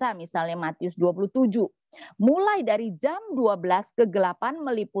saya baca misalnya Matius 27. Mulai dari jam 12 kegelapan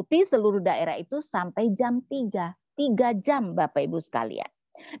meliputi seluruh daerah itu sampai jam 3. 3 jam Bapak Ibu sekalian.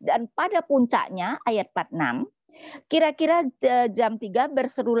 Dan pada puncaknya ayat 46, kira-kira jam 3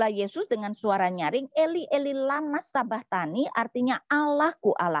 berserulah Yesus dengan suara nyaring, Eli Eli lama sabachthani, artinya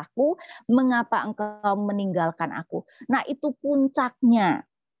Allahku Allahku, mengapa engkau meninggalkan aku. Nah itu puncaknya.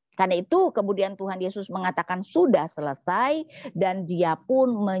 Karena itu kemudian Tuhan Yesus mengatakan sudah selesai dan dia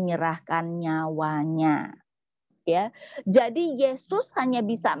pun menyerahkan nyawanya. Ya. Jadi Yesus hanya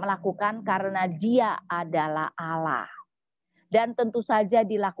bisa melakukan karena dia adalah Allah. Dan tentu saja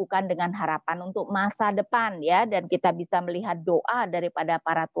dilakukan dengan harapan untuk masa depan ya, dan kita bisa melihat doa daripada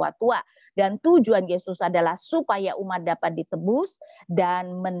para tua-tua, dan tujuan Yesus adalah supaya umat dapat ditebus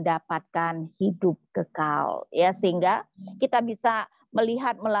dan mendapatkan hidup kekal ya, sehingga kita bisa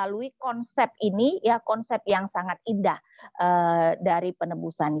melihat melalui konsep ini ya, konsep yang sangat indah dari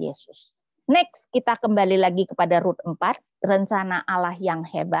penebusan Yesus. Next, kita kembali lagi kepada Rut 4, rencana Allah yang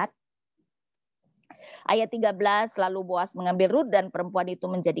hebat. Ayat 13, lalu Boas mengambil Rut dan perempuan itu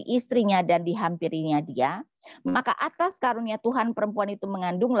menjadi istrinya dan dihampirinya dia. Maka atas karunia Tuhan perempuan itu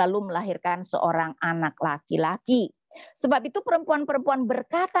mengandung lalu melahirkan seorang anak laki-laki. Sebab itu perempuan-perempuan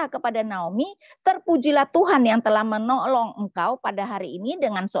berkata kepada Naomi, terpujilah Tuhan yang telah menolong engkau pada hari ini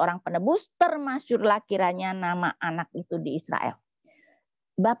dengan seorang penebus, termasyurlah kiranya nama anak itu di Israel.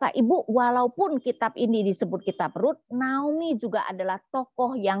 Bapak Ibu, walaupun kitab ini disebut kitab Rut, Naomi juga adalah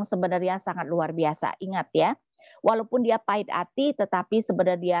tokoh yang sebenarnya sangat luar biasa. Ingat ya, walaupun dia pahit hati, tetapi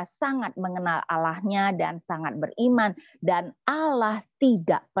sebenarnya dia sangat mengenal Allahnya dan sangat beriman. Dan Allah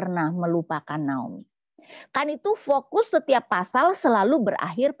tidak pernah melupakan Naomi. Kan itu fokus setiap pasal selalu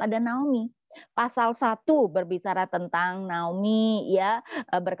berakhir pada Naomi. Pasal 1 berbicara tentang Naomi ya,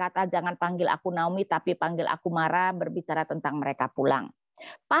 berkata jangan panggil aku Naomi tapi panggil aku Mara, berbicara tentang mereka pulang.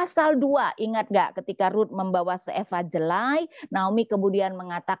 Pasal 2, ingat gak ketika Rut membawa seeva jelai, Naomi kemudian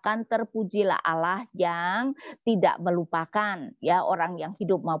mengatakan terpujilah Allah yang tidak melupakan ya orang yang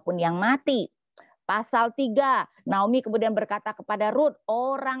hidup maupun yang mati. Pasal 3, Naomi kemudian berkata kepada Rut,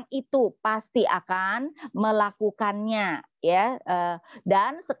 orang itu pasti akan melakukannya ya.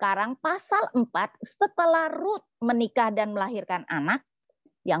 Dan sekarang pasal 4, setelah Rut menikah dan melahirkan anak,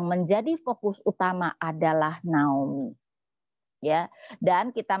 yang menjadi fokus utama adalah Naomi. Ya, dan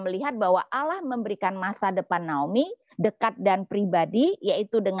kita melihat bahwa Allah memberikan masa depan Naomi dekat dan pribadi,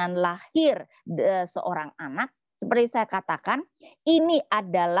 yaitu dengan lahir seorang anak. Seperti saya katakan, ini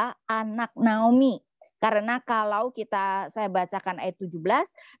adalah anak Naomi. Karena kalau saya bacakan ayat 17,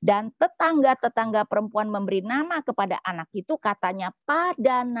 dan tetangga-tetangga perempuan memberi nama kepada anak itu, katanya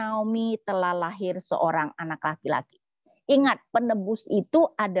pada Naomi telah lahir seorang anak laki-laki. Ingat, penebus itu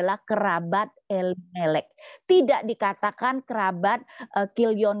adalah kerabat Elimelek. Tidak dikatakan kerabat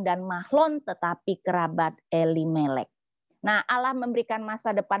Kilyon dan Mahlon, tetapi kerabat Elimelek. Nah, Allah memberikan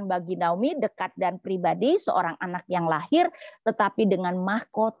masa depan bagi Naomi dekat dan pribadi, seorang anak yang lahir, tetapi dengan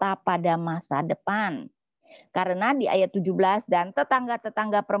mahkota pada masa depan. Karena di ayat 17, dan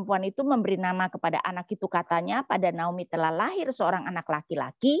tetangga-tetangga perempuan itu memberi nama kepada anak itu, katanya pada Naomi telah lahir seorang anak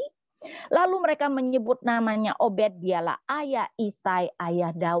laki-laki. Lalu mereka menyebut namanya Obed, dialah ayah Isai,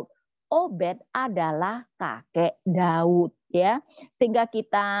 ayah Daud. Obed adalah kakek Daud ya. Sehingga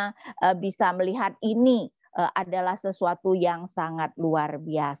kita bisa melihat ini adalah sesuatu yang sangat luar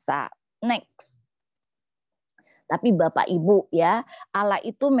biasa. Next. Tapi Bapak Ibu ya, Allah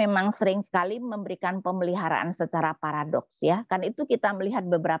itu memang sering sekali memberikan pemeliharaan secara paradoks ya. Kan itu kita melihat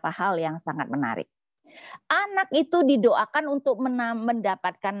beberapa hal yang sangat menarik. Anak itu didoakan untuk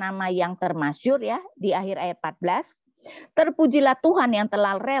mendapatkan nama yang termasyur ya, di akhir ayat 14. Terpujilah Tuhan yang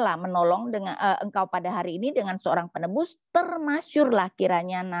telah rela menolong dengan engkau pada hari ini dengan seorang penebus, termasyurlah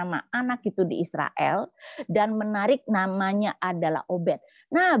kiranya nama anak itu di Israel, dan menarik namanya adalah Obed.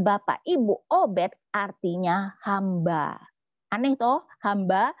 Nah, Bapak Ibu, Obed artinya hamba. Aneh toh,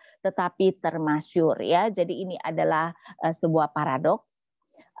 hamba tetapi termasyur ya. Jadi ini adalah sebuah paradoks.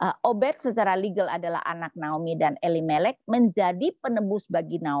 Obed secara legal adalah anak Naomi dan Elimelek, menjadi penebus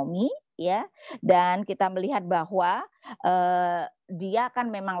bagi Naomi, ya. Dan kita melihat bahwa dia akan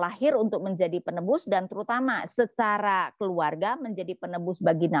memang lahir untuk menjadi penebus dan terutama secara keluarga menjadi penebus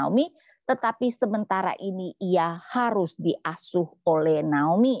bagi Naomi, tetapi sementara ini ia harus diasuh oleh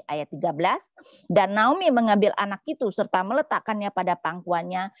Naomi, ayat 13. Dan Naomi mengambil anak itu serta meletakkannya pada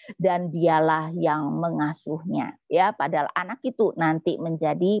pangkuannya dan dialah yang mengasuhnya. Ya, padahal anak itu nanti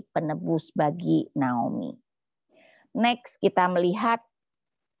menjadi penebus bagi Naomi. Next kita melihat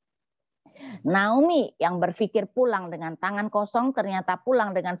Naomi yang berpikir pulang dengan tangan kosong ternyata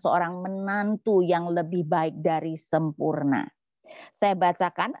pulang dengan seorang menantu yang lebih baik dari sempurna. Saya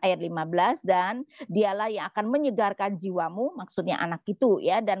bacakan ayat 15, dan dialah yang akan menyegarkan jiwamu, maksudnya anak itu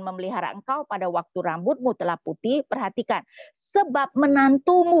ya, dan memelihara engkau pada waktu rambutmu telah putih. Perhatikan, sebab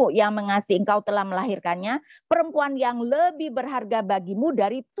menantumu yang mengasihi engkau telah melahirkannya, perempuan yang lebih berharga bagimu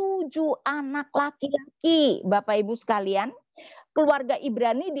dari 7 anak laki-laki. Bapak Ibu sekalian, keluarga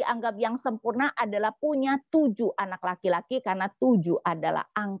Ibrani dianggap yang sempurna adalah punya 7 anak laki-laki karena 7 adalah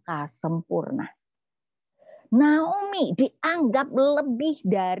angka sempurna. Naomi dianggap lebih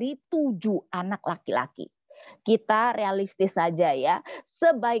dari 7 anak laki-laki. Kita realistis saja ya,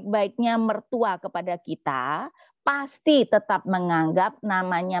 sebaik-baiknya mertua kepada kita pasti tetap menganggap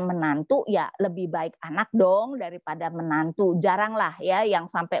namanya menantu ya lebih baik anak dong daripada menantu. Jaranglah ya yang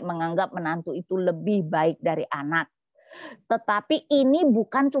sampai menganggap menantu itu lebih baik dari anak. Tetapi ini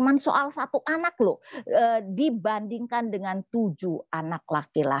bukan cuma soal 1 anak loh, dibandingkan dengan 7 anak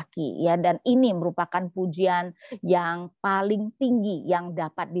laki-laki ya, dan ini merupakan pujian yang paling tinggi yang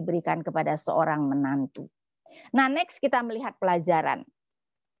dapat diberikan kepada seorang menantu. Nah, next kita melihat pelajaran.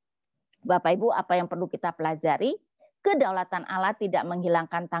 Bapak Ibu, apa yang perlu kita pelajari? Kedaulatan Allah tidak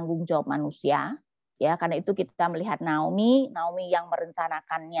menghilangkan tanggung jawab manusia. Ya, karena itu kita melihat Naomi yang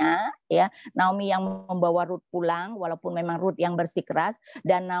merencanakannya, ya, Naomi yang membawa Rut pulang, walaupun memang Rut yang bersikeras,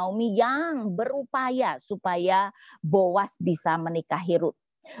 dan Naomi yang berupaya supaya Boas bisa menikahi Rut.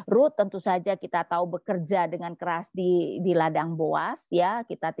 Rut tentu saja kita tahu bekerja dengan keras di ladang Boas, ya,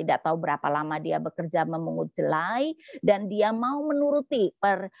 kita tidak tahu berapa lama dia bekerja memungut jelai, dan dia mau menuruti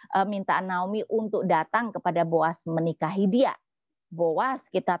permintaan Naomi untuk datang kepada Boas menikahi dia. Boas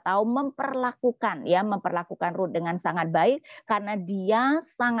kita tahu memperlakukan Rut dengan sangat baik karena dia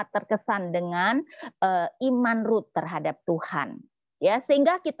sangat terkesan dengan iman Rut terhadap Tuhan. Ya,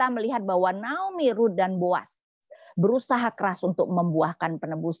 sehingga kita melihat bahwa Naomi, Rut dan Boas berusaha keras untuk membuahkan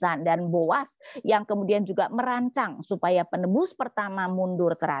penebusan, dan Boas yang kemudian juga merancang supaya penebus pertama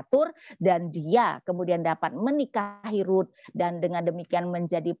mundur teratur dan dia kemudian dapat menikahi Rut dan dengan demikian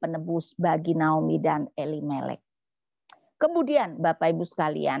menjadi penebus bagi Naomi dan Elimelek. Kemudian Bapak Ibu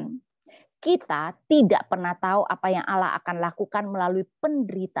sekalian, kita tidak pernah tahu apa yang Allah akan lakukan melalui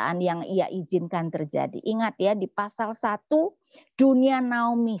penderitaan yang Ia izinkan terjadi. Ingat ya, di pasal 1, dunia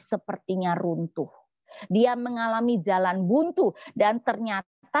Naomi sepertinya runtuh. Dia mengalami jalan buntu dan ternyata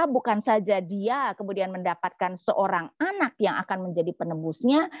bukan saja dia kemudian mendapatkan seorang anak yang akan menjadi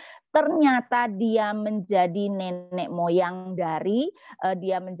penebusnya, ternyata dia menjadi nenek moyang dari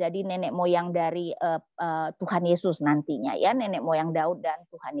Tuhan Yesus nantinya ya, nenek moyang Daud dan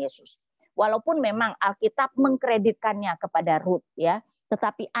Tuhan Yesus. Walaupun memang Alkitab mengkreditkannya kepada Rut ya,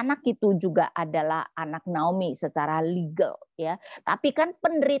 tetapi anak itu juga adalah anak Naomi secara legal ya. Tapi kan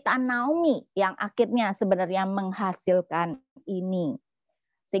penderitaan Naomi yang akhirnya sebenarnya menghasilkan ini.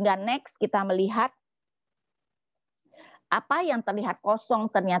 Sehingga next kita melihat apa yang terlihat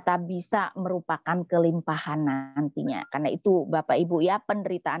kosong ternyata bisa merupakan kelimpahan nantinya. Karena itu Bapak Ibu ya,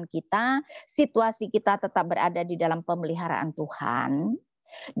 penderitaan kita, situasi kita tetap berada di dalam pemeliharaan Tuhan.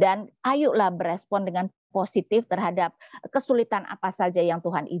 Dan ayolah berespon dengan positif terhadap kesulitan apa saja yang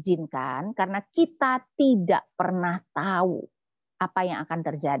Tuhan izinkan, karena kita tidak pernah tahu apa yang akan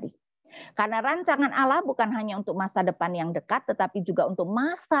terjadi. Karena rancangan Allah bukan hanya untuk masa depan yang dekat, tetapi juga untuk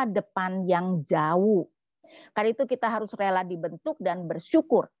masa depan yang jauh. Karena itu kita harus rela dibentuk dan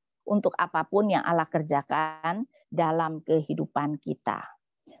bersyukur untuk apapun yang Allah kerjakan dalam kehidupan kita.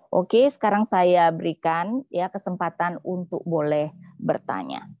 Oke, sekarang saya berikan ya kesempatan untuk boleh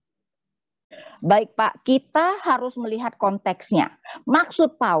bertanya. Baik Pak, kita harus melihat konteksnya.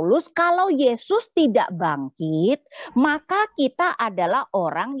 Maksud Paulus, kalau Yesus tidak bangkit, maka kita adalah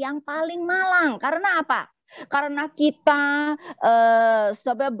orang yang paling malang. Karena apa? Karena kita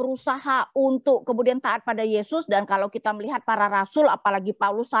berusaha untuk kemudian taat pada Yesus, dan kalau kita melihat para rasul, apalagi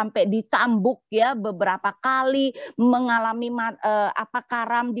Paulus sampai dicambuk ya beberapa kali, mengalami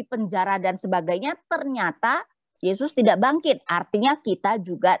karam di penjara dan sebagainya, ternyata Yesus tidak bangkit, artinya kita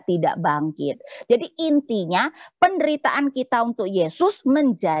juga tidak bangkit. Jadi intinya penderitaan kita untuk Yesus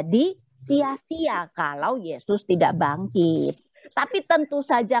menjadi sia-sia kalau Yesus tidak bangkit. Tapi tentu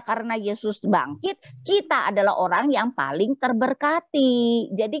saja karena Yesus bangkit, kita adalah orang yang paling terberkati.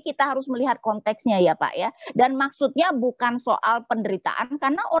 Jadi kita harus melihat konteksnya ya Pak ya. Dan maksudnya bukan soal penderitaan,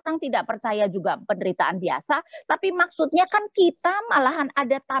 karena orang tidak percaya juga penderitaan biasa. Tapi maksudnya kan kita malahan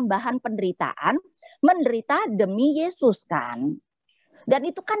ada tambahan penderitaan, menderita demi Yesus kan. Dan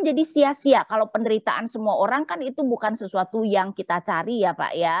itu kan jadi sia-sia kalau penderitaan semua orang kan itu bukan sesuatu yang kita cari ya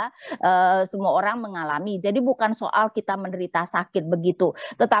Pak ya. Semua orang mengalami. Jadi bukan soal kita menderita sakit begitu.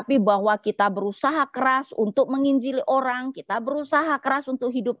 Tetapi bahwa kita berusaha keras untuk menginjili orang. Kita berusaha keras untuk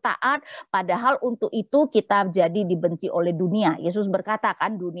hidup taat. Padahal untuk itu kita jadi dibenci oleh dunia. Yesus berkata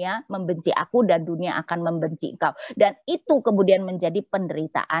kan dunia membenci aku dan dunia akan membenci engkau. Dan itu kemudian menjadi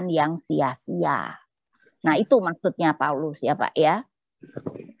penderitaan yang sia-sia. Nah itu maksudnya Paulus ya Pak ya.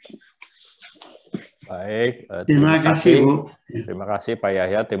 Baik, terima kasih Bu. Terima kasih Pak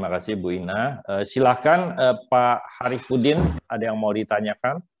Yahya, terima kasih Bu Ina. Silakan Pak Harifuddin, ada yang mau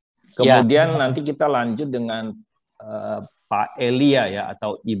ditanyakan. Kemudian nanti kita lanjut dengan Pak Elia ya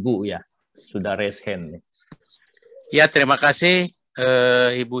atau Ibu ya, sudah raise hand. Ya terima kasih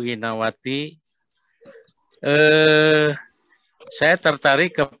Ibu Inawati. Saya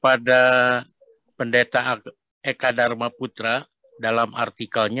tertarik kepada Pendeta Eka Dharma Putra. Dalam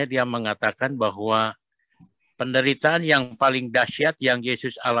artikelnya dia mengatakan bahwa penderitaan yang paling dahsyat yang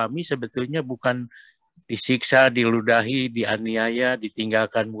Yesus alami sebetulnya bukan disiksa, diludahi, dianiaya,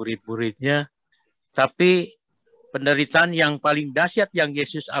 ditinggalkan murid-muridnya, tapi penderitaan yang paling dahsyat yang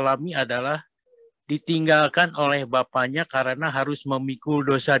Yesus alami adalah ditinggalkan oleh Bapaknya karena harus memikul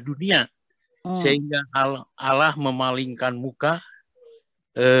dosa dunia, sehingga Allah memalingkan muka.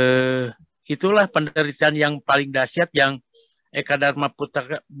 Itulah penderitaan yang paling dahsyat yang Eka Dharma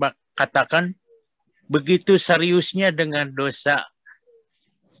Putra katakan begitu seriusnya dengan dosa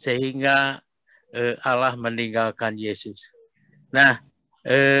sehingga Allah meninggalkan Yesus. Nah,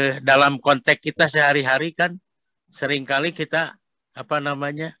 dalam konteks kita sehari-hari kan seringkali kita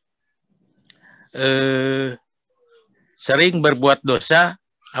sering berbuat dosa,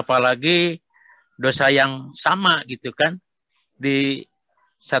 apalagi dosa yang sama gitu kan. Di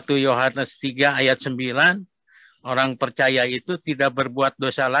 1 Yohanes 3 ayat 9 orang percaya itu tidak berbuat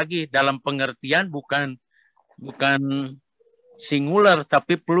dosa lagi dalam pengertian bukan singular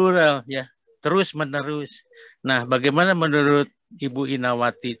tapi plural ya, terus menerus. Nah, bagaimana menurut Ibu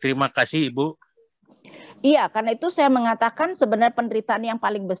Inawati? Terima kasih Ibu. Iya, karena itu saya mengatakan sebenarnya penderitaan yang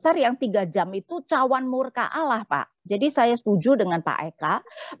paling besar yang 3 jam itu cawan murka Allah, Pak. Jadi saya setuju dengan Pak Eka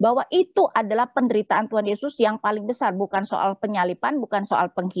bahwa itu adalah penderitaan Tuhan Yesus yang paling besar. Bukan soal penyalipan, bukan soal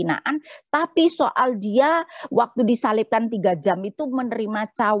penghinaan, tapi soal dia waktu disalibkan 3 jam itu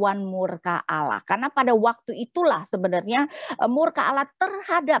menerima cawan murka Allah. Karena pada waktu itulah sebenarnya murka Allah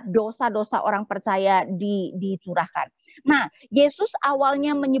terhadap dosa-dosa orang percaya dicurahkan. Nah, Yesus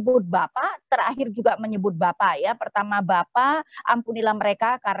awalnya menyebut Bapa, terakhir juga menyebut Bapa ya. Pertama Bapa, ampunilah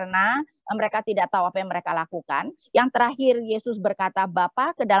mereka karena mereka tidak tahu apa yang mereka lakukan. Yang terakhir Yesus berkata,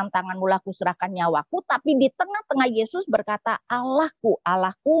 Bapa, ke dalam tangan-Mu kuserahkan nyawaku. Tapi di tengah-tengah Yesus berkata, Allahku,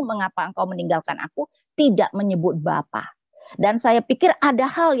 Allahku, mengapa engkau meninggalkan aku? Tidak menyebut Bapa. Dan saya pikir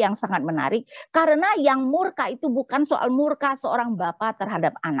ada hal yang sangat menarik. Karena yang murka itu bukan soal murka seorang bapa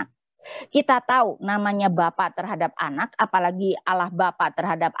terhadap anak. Kita tahu namanya Bapa terhadap anak, apalagi Allah Bapa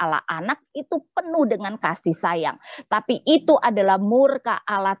terhadap Allah anak, itu penuh dengan kasih sayang. Tapi itu adalah murka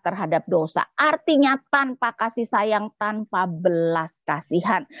Allah terhadap dosa. Artinya tanpa kasih sayang, tanpa belas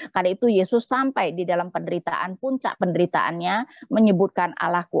kasihan. Karena itu Yesus sampai di dalam penderitaan, puncak penderitaannya menyebutkan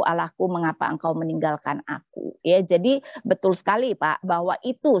Allahku, Allahku, mengapa engkau meninggalkan aku. Ya, jadi betul sekali Pak, bahwa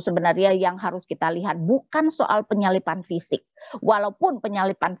itu sebenarnya yang harus kita lihat, bukan soal penyalipan fisik. Walaupun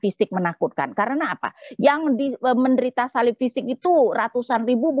penyalipan fisik menakutkan. Karena apa? Yang menderita salib fisik itu ratusan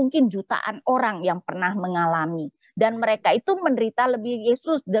ribu, mungkin jutaan orang yang pernah mengalami. Dan mereka itu menderita lebih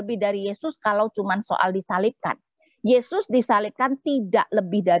dari Yesus kalau cuma soal disalibkan. Yesus disalibkan tidak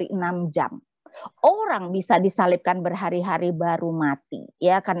lebih dari 6 jam. Orang bisa disalibkan berhari-hari baru mati.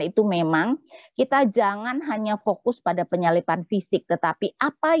 Ya, karena itu memang kita jangan hanya fokus pada penyalipan fisik, tetapi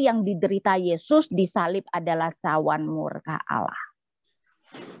apa yang diderita Yesus disalib adalah cawan murka Allah.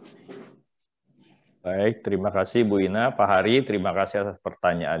 Baik, terima kasih Bu Ina. Pak Hari, terima kasih atas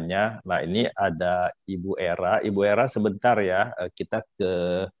pertanyaannya. Nah, ini ada Ibu Era. Ibu Era sebentar ya, kita ke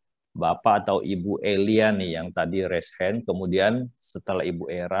Bapak atau Ibu Elia nih yang tadi raise hand. Kemudian setelah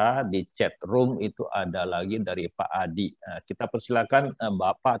Ibu Era di chat room itu ada lagi dari Pak Adi. Kita persilakan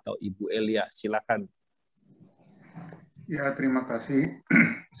Bapak atau Ibu Elia, silakan. Ya, terima kasih.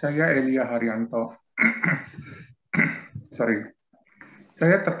 Saya Elia Haryanto.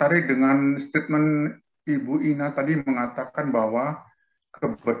 Saya tertarik dengan statement Ibu Ina tadi mengatakan bahwa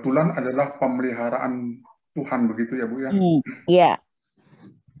kebetulan adalah pemeliharaan Tuhan, begitu ya Bu ya? Iya.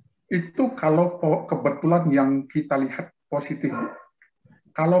 Itu kalau kebetulan yang kita lihat positif.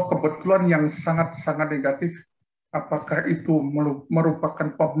 Kalau kebetulan yang sangat-sangat negatif, apakah itu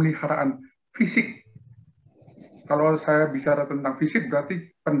merupakan pemeliharaan fisik? Kalau saya bicara tentang fisik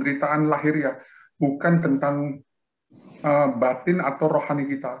berarti penderitaan lahir ya, bukan tentang batin atau rohani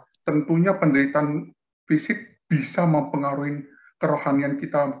kita. Tentunya penderitaan fisik bisa mempengaruhi kerohanian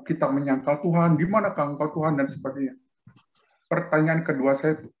kita. Kita menyangkal Tuhan, di manakah engkau Tuhan, dan sebagainya. Pertanyaan kedua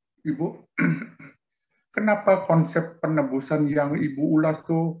saya, Ibu, kenapa konsep penebusan yang Ibu ulas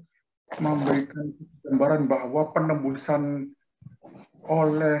tuh memberikan gambaran bahwa penebusan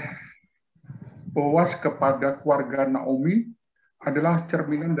oleh Boas kepada keluarga Naomi adalah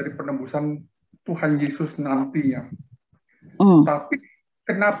cerminan dari penebusan Tuhan Yesus nantinya. Tapi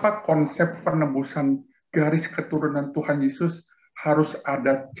kenapa konsep penebusan garis keturunan Tuhan Yesus harus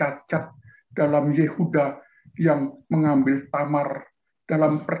ada cacat dalam Yehuda yang mengambil Tamar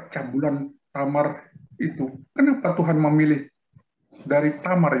dalam percabulan Tamar itu? Kenapa Tuhan memilih dari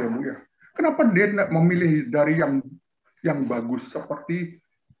Tamar ya Bu ya? Kenapa dia tidak memilih dari yang bagus seperti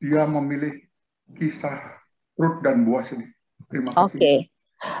dia memilih kisah Rut dan Boas ini? Terima kasih. Oke,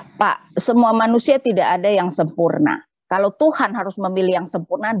 Pak, semua manusia tidak ada yang sempurna. Kalau Tuhan harus memilih yang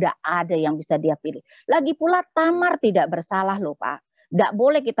sempurna, tidak ada yang bisa dia pilih. Lagi pula Tamar tidak bersalah loh Pak. Tidak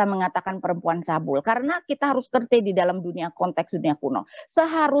boleh kita mengatakan perempuan cabul. Karena kita harus ngerti di dalam konteks dunia kuno.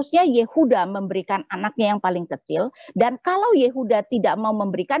 Seharusnya Yehuda memberikan anaknya yang paling kecil. Dan kalau Yehuda tidak mau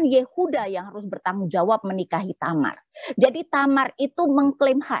memberikan, Yehuda yang harus bertanggung jawab menikahi Tamar. Jadi Tamar itu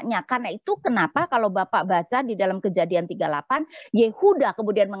mengklaim haknya. Karena itu kenapa kalau Bapak baca di dalam Kejadian 38, Yehuda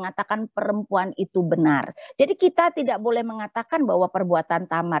kemudian mengatakan perempuan itu benar. Jadi kita tidak boleh mengatakan bahwa perbuatan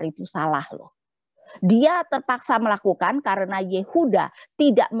Tamar itu salah loh. Dia terpaksa melakukan karena Yehuda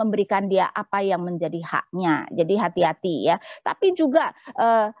tidak memberikan dia apa yang menjadi haknya. Jadi hati-hati ya. Tapi juga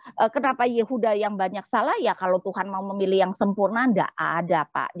kenapa Yehuda yang banyak salah ya, kalau Tuhan mau memilih yang sempurna enggak ada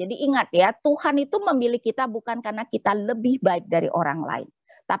Pak. Jadi ingat ya, Tuhan itu memilih kita bukan karena kita lebih baik dari orang lain,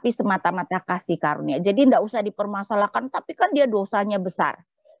 tapi semata-mata kasih karunia. Jadi enggak usah dipermasalahkan, tapi kan dia dosanya besar.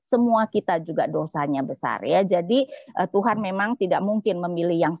 Semua kita juga dosanya besar ya. Jadi Tuhan memang tidak mungkin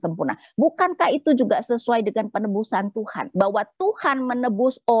memilih yang sempurna. Bukankah itu juga sesuai dengan penebusan Tuhan? Bahwa Tuhan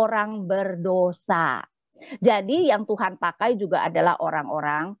menebus orang berdosa. Jadi yang Tuhan pakai juga adalah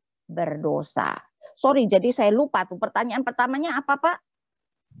orang-orang berdosa. Sorry, jadi saya lupa tuh pertanyaan pertamanya apa Pak?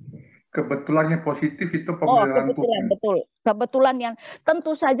 Kebetulannya positif itu pemeliharaan kebetulan, Tuhan. Betul. Kebetulan yang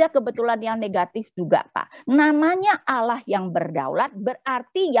tentu saja kebetulan yang negatif juga Pak. Namanya Allah yang berdaulat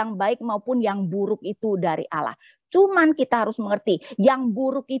berarti yang baik maupun yang buruk itu dari Allah. Cuman kita harus mengerti yang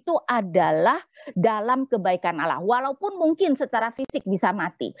buruk itu adalah dalam kebaikan Allah. Walaupun mungkin secara fisik bisa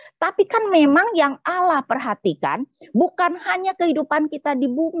mati. Tapi kan memang yang Allah perhatikan bukan hanya kehidupan kita di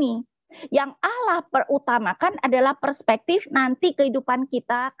bumi. Yang Allah perutamakan adalah perspektif nanti kehidupan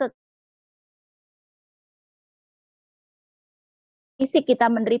kita fisik kita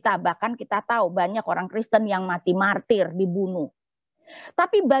menderita, bahkan kita tahu banyak orang Kristen yang mati martir, dibunuh.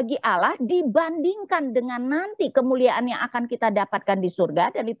 Tapi bagi Allah dibandingkan dengan nanti kemuliaan yang akan kita dapatkan di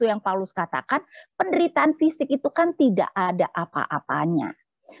surga, dan itu yang Paulus katakan, penderitaan fisik itu kan tidak ada apa-apanya.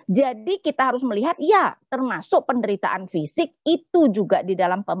 Jadi kita harus melihat ya termasuk penderitaan fisik itu juga di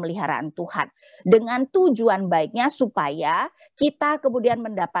dalam pemeliharaan Tuhan. Dengan tujuan baiknya supaya kita kemudian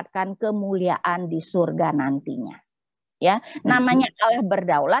mendapatkan kemuliaan di surga nantinya. Ya, namanya Allah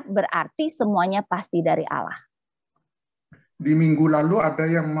berdaulat berarti semuanya pasti dari Allah. Di minggu lalu ada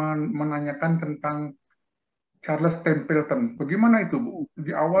yang menanyakan tentang Charles Templeton. Bagaimana itu, Bu?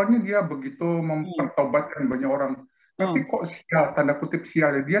 Di awalnya dia begitu mempertobatkan banyak orang. Tapi kok sia, tanda kutip sia,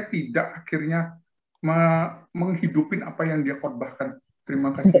 dia tidak akhirnya menghidupin apa yang dia khotbahkan.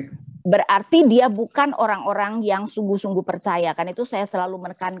 Terima kasih. Berarti dia bukan orang-orang yang sungguh-sungguh percaya. Kan itu saya selalu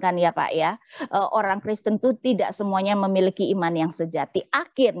menekankan ya Pak ya. Orang Kristen itu tidak semuanya memiliki iman yang sejati.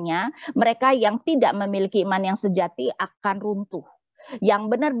 Akhirnya mereka yang tidak memiliki iman yang sejati akan runtuh.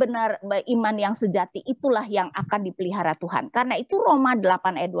 Yang benar-benar iman yang sejati itulah yang akan dipelihara Tuhan. Karena itu Roma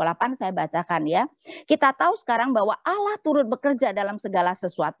 8 ayat 28 saya bacakan ya. Kita tahu sekarang bahwa Allah turut bekerja dalam segala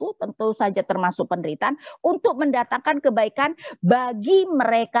sesuatu, tentu saja termasuk penderitaan, untuk mendatangkan kebaikan bagi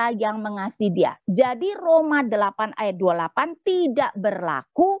mereka yang mengasihi Dia. Jadi Roma 8 ayat 28 tidak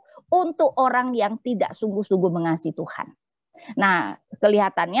berlaku untuk orang yang tidak sungguh-sungguh mengasihi Tuhan. Nah,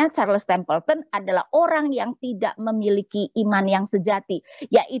 kelihatannya Charles Templeton adalah orang yang tidak memiliki iman yang sejati,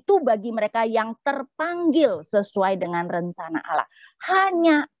 yaitu bagi mereka yang terpanggil sesuai dengan rencana Allah,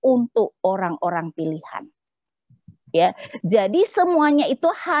 hanya untuk orang-orang pilihan. Ya, jadi semuanya itu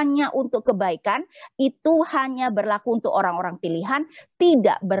hanya untuk kebaikan, itu hanya berlaku untuk orang-orang pilihan,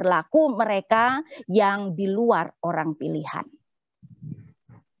 tidak berlaku mereka yang di luar orang pilihan.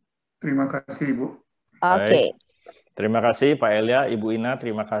 Terima kasih, Ibu. Oke. Terima kasih Pak Elia, Ibu Ina,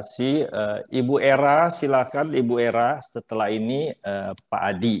 terima kasih. Ibu Era, silakan Ibu Era. Setelah ini Pak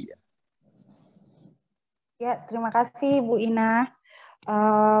Adi. Ya, terima kasih Bu Ina.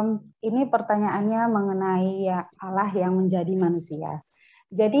 Ini pertanyaannya mengenai ya Allah yang menjadi manusia.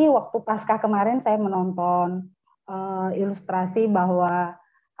 Jadi waktu Paskah kemarin saya menonton ilustrasi bahwa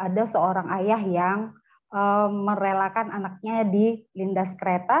ada seorang ayah yang merelakan anaknya dilindas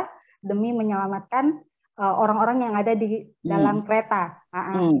kereta demi menyelamatkan orang-orang yang ada di dalam kereta.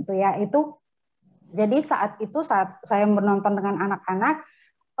 Itu ya, itu. Jadi saat saya menonton dengan anak-anak,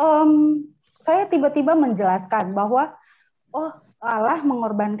 saya tiba-tiba menjelaskan bahwa Allah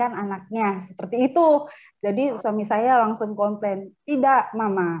mengorbankan anaknya seperti itu. Jadi suami saya langsung komplain, tidak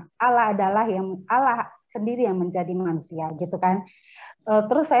Mama, Allah sendiri yang menjadi manusia, gitu kan.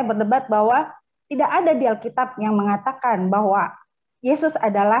 Terus saya berdebat bahwa tidak ada di Alkitab yang mengatakan bahwa Yesus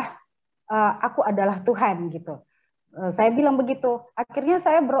adalah aku adalah Tuhan, gitu. Saya bilang begitu. Akhirnya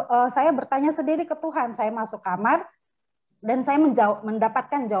saya bertanya sendiri ke Tuhan. Saya masuk kamar dan saya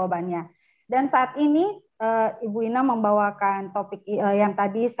mendapatkan jawabannya. Dan saat ini Ibu Ina membawakan topik yang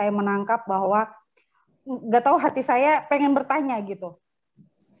tadi saya menangkap bahwa nggak tahu hati saya pengen bertanya gitu.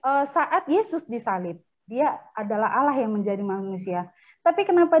 Saat Yesus disalib, dia adalah Allah yang menjadi manusia. Tapi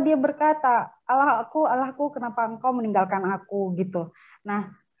kenapa dia berkata, Allahku, kenapa engkau meninggalkan aku gitu. Nah,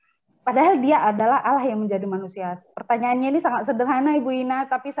 padahal dia adalah Allah yang menjadi manusia. Pertanyaannya ini sangat sederhana Ibu Ina,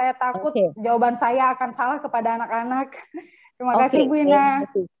 tapi saya takut jawaban saya akan salah kepada anak-anak. Terima kasih Bu Ina.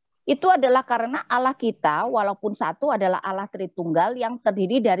 Itu adalah karena Allah kita walaupun satu adalah Allah Tritunggal yang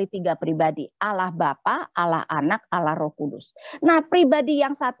terdiri dari 3 pribadi. Allah Bapa, Allah Anak, Allah Roh Kudus. Nah, pribadi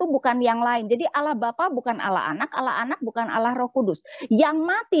yang satu bukan yang lain. Jadi Allah Bapa bukan Allah Anak bukan Allah Roh Kudus. Yang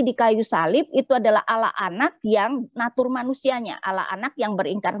mati di kayu salib itu adalah Allah Anak yang natur manusianya, Allah Anak yang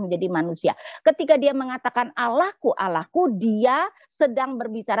beringkar menjadi manusia. Ketika dia mengatakan Allahku, Allahku, dia sedang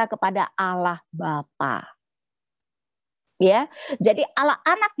berbicara kepada Allah Bapa. Ya, jadi Allah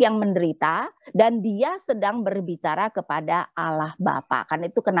Anak yang menderita dan dia sedang berbicara kepada Allah Bapa. Kan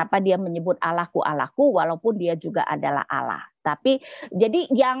itu kenapa dia menyebut Allahku, Allahku walaupun dia juga adalah Allah. Tapi jadi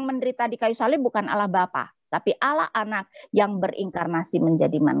yang menderita di kayu salib bukan Allah Bapa, tapi Allah Anak yang berinkarnasi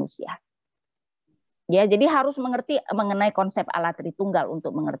menjadi manusia. Ya, jadi harus mengerti mengenai konsep Allah Tritunggal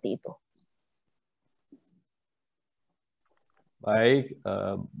untuk mengerti itu. Baik,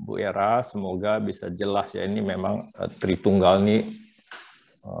 Bu Era, semoga bisa jelas ya. Ini memang Tritunggal ini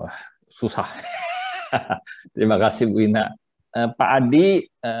susah. Terima kasih Bu Ina. Pak Adi,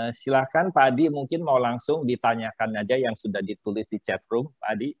 silakan Pak Adi, mungkin mau langsung ditanyakan aja yang sudah ditulis di chat room, Pak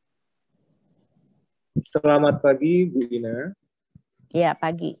Adi. Selamat pagi Bu Ina. Iya,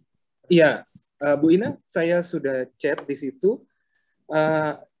 pagi. Iya, Bu Ina, saya sudah chat di situ.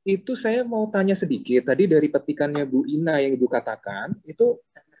 Itu saya mau tanya sedikit. Tadi dari petikannya Bu Ina yang Ibu katakan, itu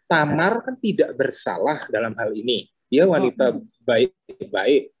Tamar kan tidak bersalah dalam hal ini. Dia wanita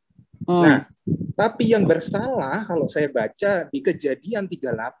baik-baik. Nah, tapi yang bersalah kalau saya baca di Kejadian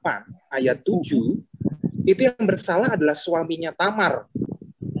 38 ayat 7, itu yang bersalah adalah suaminya Tamar,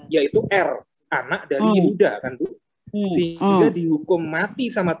 yaitu anak dari Yehuda kan Bu. Sehingga dihukum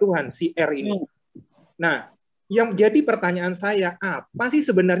mati sama Tuhan si ini. Nah, yang jadi pertanyaan saya, apa sih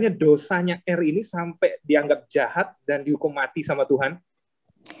sebenarnya dosanya ini sampai dianggap jahat dan dihukum mati sama Tuhan?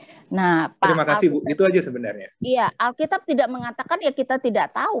 Nah, Pak, terima kasih Bu, itu aja sebenarnya. Iya, Alkitab tidak mengatakan ya kita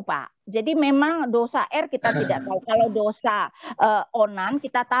tidak tahu, Pak. Jadi memang dosa kita tidak tahu. Kalau dosa Onan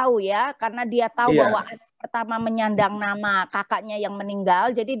kita tahu ya, karena dia tahu bahwa pertama menyandang nama kakaknya yang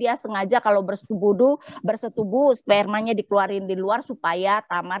meninggal, jadi dia sengaja kalau bersetubuh spermanya dikeluarin di luar supaya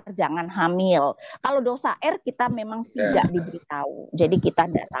Tamar jangan hamil. Kalau dosa kita memang tidak diberitahu, jadi kita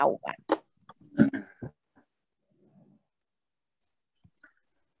tidak tahu kan.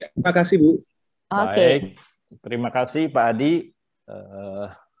 Terima kasih Bu. Baik, terima kasih Pak Adi.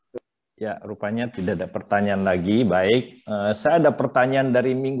 Ya, rupanya tidak ada pertanyaan lagi. Baik, saya ada pertanyaan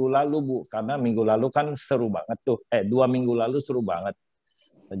dari minggu lalu, Bu. Karena minggu lalu kan seru banget tuh. 2 minggu lalu seru banget.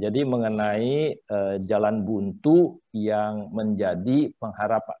 Jadi mengenai jalan buntu yang menjadi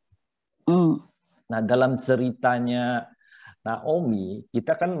pengharapan. Nah, dalam ceritanya Naomi,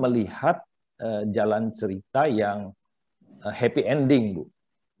 kita kan melihat jalan cerita yang happy ending, Bu.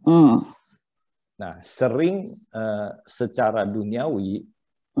 Nah, sering secara duniawi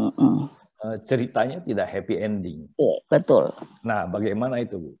ceritanya tidak happy ending. Betul. Nah, bagaimana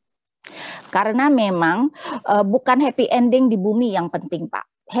itu, Bu? Karena memang bukan happy ending di bumi yang penting, Pak.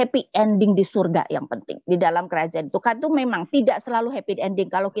 Happy ending di surga yang penting. Di dalam kerajaan itu kan itu memang tidak selalu happy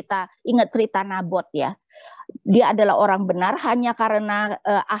ending. Kalau kita ingat cerita Nabot ya, dia adalah orang benar hanya karena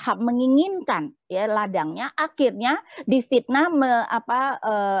Ahab menginginkan ya ladangnya, akhirnya difitnah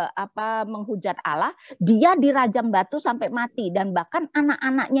menghujat Allah, dia dirajam batu sampai mati dan bahkan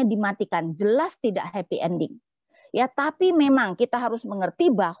anak-anaknya dimatikan. Jelas tidak happy ending. Ya, tapi memang kita harus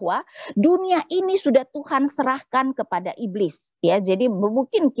mengerti bahwa dunia ini sudah Tuhan serahkan kepada iblis. Ya, jadi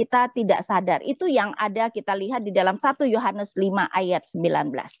mungkin kita tidak sadar. Itu yang ada kita lihat di dalam 1 Yohanes 5 ayat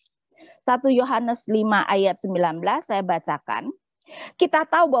 19. 1 Yohanes 5 ayat 19 saya bacakan. Kita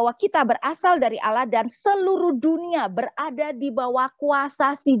tahu bahwa kita berasal dari Allah dan seluruh dunia berada di bawah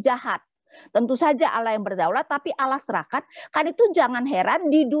kuasa si jahat. Tentu saja Allah yang berdaulat, tapi Allah serahkan. Kan itu jangan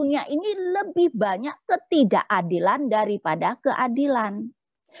heran di dunia ini lebih banyak ketidakadilan daripada keadilan.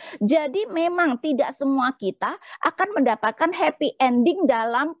 Jadi memang tidak semua kita akan mendapatkan happy ending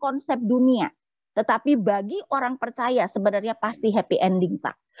dalam konsep dunia. Tetapi bagi orang percaya sebenarnya pasti happy ending,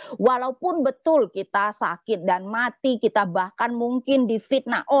 Pak. Walaupun betul kita sakit dan mati, kita bahkan mungkin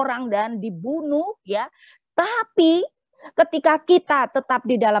difitnah orang dan dibunuh, ya. Tapi ketika kita tetap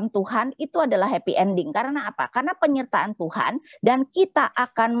di dalam Tuhan, itu adalah happy ending. Karena apa? Karena penyertaan Tuhan dan kita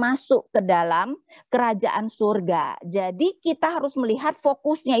akan masuk ke dalam kerajaan surga. Jadi kita harus melihat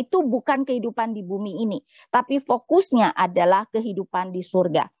fokusnya itu bukan kehidupan di bumi ini, tapi fokusnya adalah kehidupan di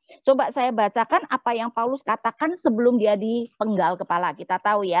surga. Coba saya bacakan apa yang Paulus katakan sebelum dia dipenggal kepala. Kita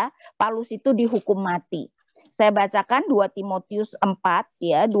tahu ya, Paulus itu dihukum mati. Saya bacakan 2 Timotius 4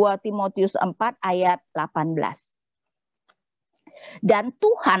 ya, 2 Timotius 4 ayat 18. Dan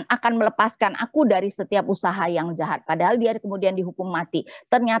Tuhan akan melepaskan aku dari setiap usaha yang jahat. Padahal dia kemudian dihukum mati.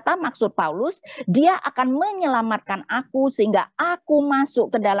 Ternyata maksud Paulus, dia akan menyelamatkan aku sehingga aku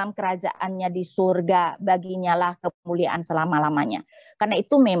masuk ke dalam kerajaannya di surga. Baginya lah kemuliaan selama-lamanya. Karena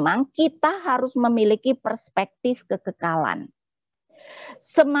itu memang kita harus memiliki perspektif kekekalan.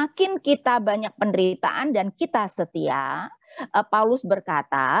 Semakin kita banyak penderitaan dan kita setia, Paulus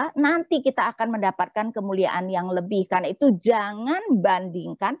berkata, nanti kita akan mendapatkan kemuliaan yang lebih. Karena itu jangan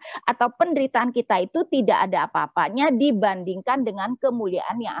bandingkan atau penderitaan kita itu tidak ada apa-apanya dibandingkan dengan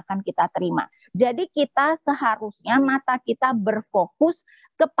kemuliaan yang akan kita terima. Jadi kita seharusnya mata kita berfokus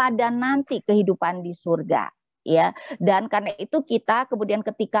kepada nanti kehidupan di surga. Ya, dan karena itu kita kemudian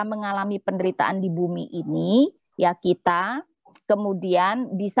ketika mengalami penderitaan di bumi ini, ya kita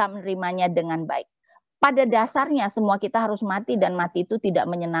kemudian bisa menerimanya dengan baik. Pada dasarnya semua kita harus mati dan mati itu tidak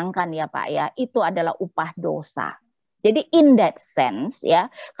menyenangkan ya Pak ya. Itu adalah upah dosa. Jadi in that sense ya,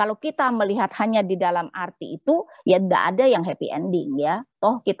 kalau kita melihat hanya di dalam arti itu ya tidak ada yang happy ending ya.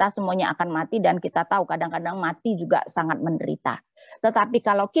 Toh kita semuanya akan mati dan kita tahu kadang-kadang mati juga sangat menderita. Tetapi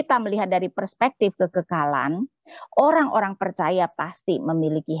kalau kita melihat dari perspektif kekekalan, orang-orang percaya pasti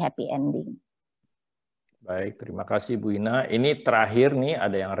memiliki happy ending. Baik, terima kasih Bu Ina. Ini terakhir nih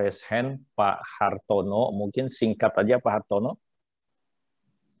ada yang raise hand, Pak Hartono. Mungkin singkat aja Pak Hartono.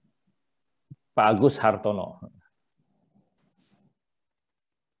 Pak Agus Hartono.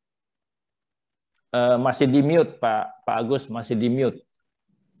 Masih di mute Pak Agus, masih di mute.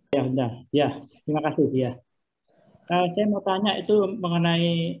 Ya, benar. Ya, terima kasih ya. Saya mau tanya itu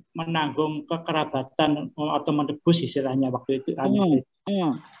mengenai menanggung kekerabatan atau menebus istilahnya waktu itu.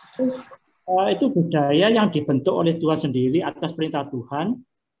 Itu budaya yang dibentuk oleh Tuhan sendiri atas perintah Tuhan.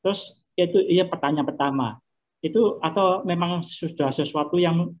 Terus itu pertanyaan pertama. Itu atau memang sudah sesuatu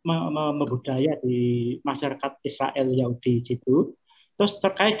yang membudaya di masyarakat Israel Yahudi itu. Terus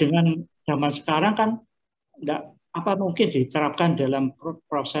terkait dengan zaman sekarang kan enggak apa mungkin diterapkan dalam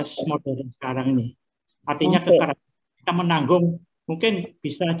proses modern sekarang ini. Artinya kita menanggung mungkin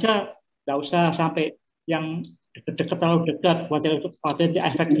bisa aja enggak usah sampai yang dekat terlalu dekat buat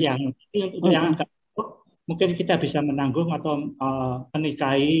efek yang agak mungkin kita bisa menanggung atau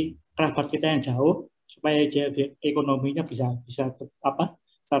menikahi kerabat kita yang jauh supaya ekonominya bisa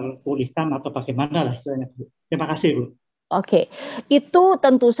terpulihkan atau bagaimana lah istilahnya. Terima kasih Bu. Oke, itu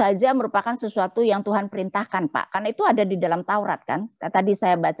tentu saja merupakan sesuatu yang Tuhan perintahkan, Pak. Karena itu ada di dalam Taurat, kan? Tadi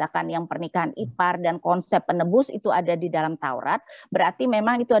saya bacakan yang pernikahan ipar dan konsep penebus itu ada di dalam Taurat. Berarti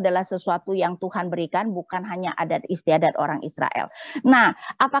memang itu adalah sesuatu yang Tuhan berikan, bukan hanya adat istiadat orang Israel. Nah,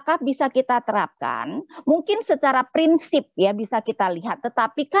 apakah bisa kita terapkan? Mungkin secara prinsip ya bisa kita lihat.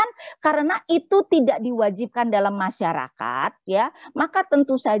 Tetapi kan karena itu tidak diwajibkan dalam masyarakat, ya, maka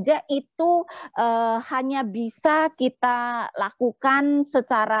tentu saja itu hanya bisa kita kita lakukan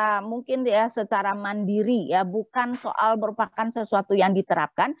secara mungkin ya secara mandiri ya, bukan soal merupakan sesuatu yang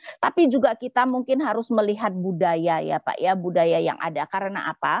diterapkan, tapi juga kita mungkin harus melihat budaya ya Pak ya, budaya yang ada.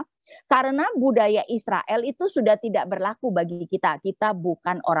 Karena apa? Karena budaya Israel itu sudah tidak berlaku bagi kita. Kita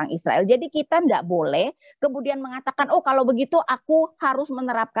bukan orang Israel. Jadi kita tidak boleh kemudian mengatakan, oh kalau begitu aku harus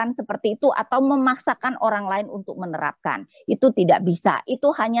menerapkan seperti itu atau memaksakan orang lain untuk menerapkan. Itu tidak bisa.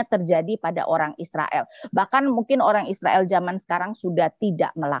 Itu hanya terjadi pada orang Israel. Bahkan mungkin orang Israel zaman sekarang sudah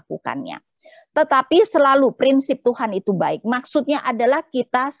tidak melakukannya. Tetapi selalu prinsip Tuhan itu baik. Maksudnya adalah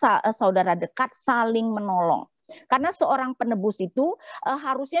kita saudara dekat saling menolong. Karena seorang penebus itu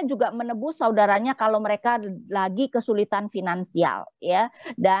harusnya juga menebus saudaranya kalau mereka lagi kesulitan finansial ya.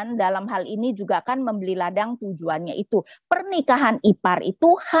 Dan dalam hal ini juga kan membeli ladang tujuannya itu. Pernikahan ipar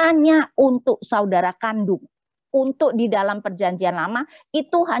itu hanya untuk saudara kandung. Untuk di dalam perjanjian lama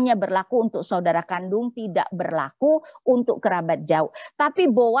itu hanya berlaku untuk saudara kandung, tidak berlaku untuk kerabat jauh.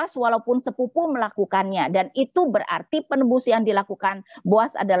 Tapi Boas walaupun sepupu melakukannya, dan itu berarti penebus yang dilakukan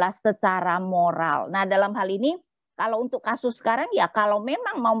Boas adalah secara moral. Nah dalam hal ini kalau untuk kasus sekarang ya kalau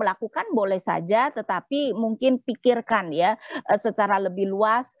memang mau melakukan boleh saja, tetapi mungkin pikirkan ya secara lebih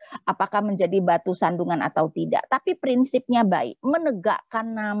luas apakah menjadi batu sandungan atau tidak. Tapi prinsipnya baik,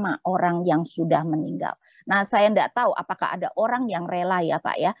 menegakkan nama orang yang sudah meninggal. Nah saya tidak tahu apakah ada orang yang rela ya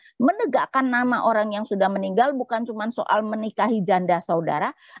Pak ya, menegakkan nama orang yang sudah meninggal bukan cuma soal menikahi janda saudara,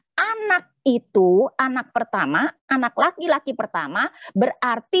 anak itu, anak pertama, anak laki-laki pertama,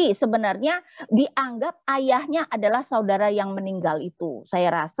 berarti sebenarnya dianggap ayahnya adalah saudara yang meninggal itu. Saya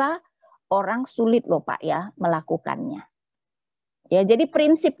rasa orang sulit loh Pak ya melakukannya. Ya, jadi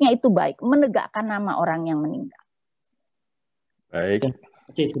prinsipnya itu baik, menegakkan nama orang yang meninggal. Baik.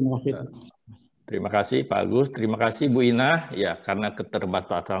 Terima kasih. Terima kasih Pak Agus, terima kasih Bu Ina. Ya, karena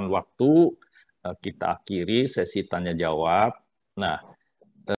keterbatasan waktu kita akhiri sesi tanya jawab. Nah,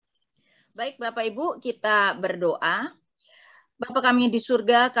 baik Bapak Ibu, kita berdoa. Bapa kami di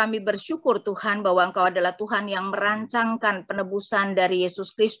surga, kami bersyukur Tuhan bahwa Engkau adalah Tuhan yang merancangkan penebusan dari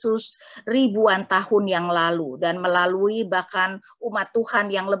Yesus Kristus ribuan tahun yang lalu. Dan melalui bahkan umat Tuhan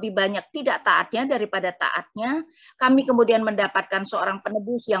yang lebih banyak tidak taatnya daripada taatnya, kami kemudian mendapatkan seorang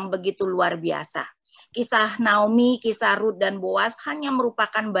penebus yang begitu luar biasa. Kisah Naomi, kisah Rut dan Boas hanya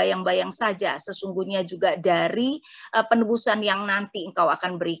merupakan bayang-bayang saja. Sesungguhnya juga dari penebusan yang nanti Engkau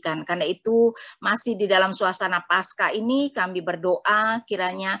akan berikan. Karena itu masih di dalam suasana Paskah ini kami berdoa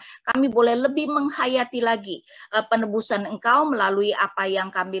kiranya kami boleh lebih menghayati lagi penebusan Engkau melalui apa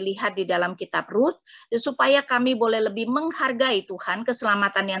yang kami lihat di dalam kitab Rut. Supaya kami boleh lebih menghargai Tuhan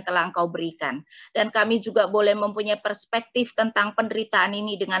keselamatan yang telah Engkau berikan. Dan kami juga boleh mempunyai perspektif tentang penderitaan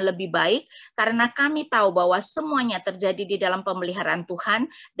ini dengan lebih baik. Karena kami tahu bahwa semuanya terjadi di dalam pemeliharaan Tuhan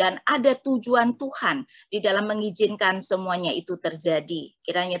dan ada tujuan Tuhan di dalam mengizinkan semuanya itu terjadi.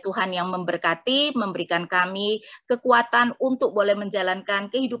 Kiranya Tuhan yang memberkati, memberikan kami kekuatan untuk boleh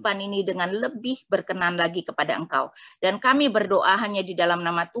menjalankan kehidupan ini dengan lebih berkenan lagi kepada Engkau. Dan kami berdoa hanya di dalam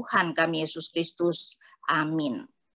nama Tuhan kami Yesus Kristus. Amin.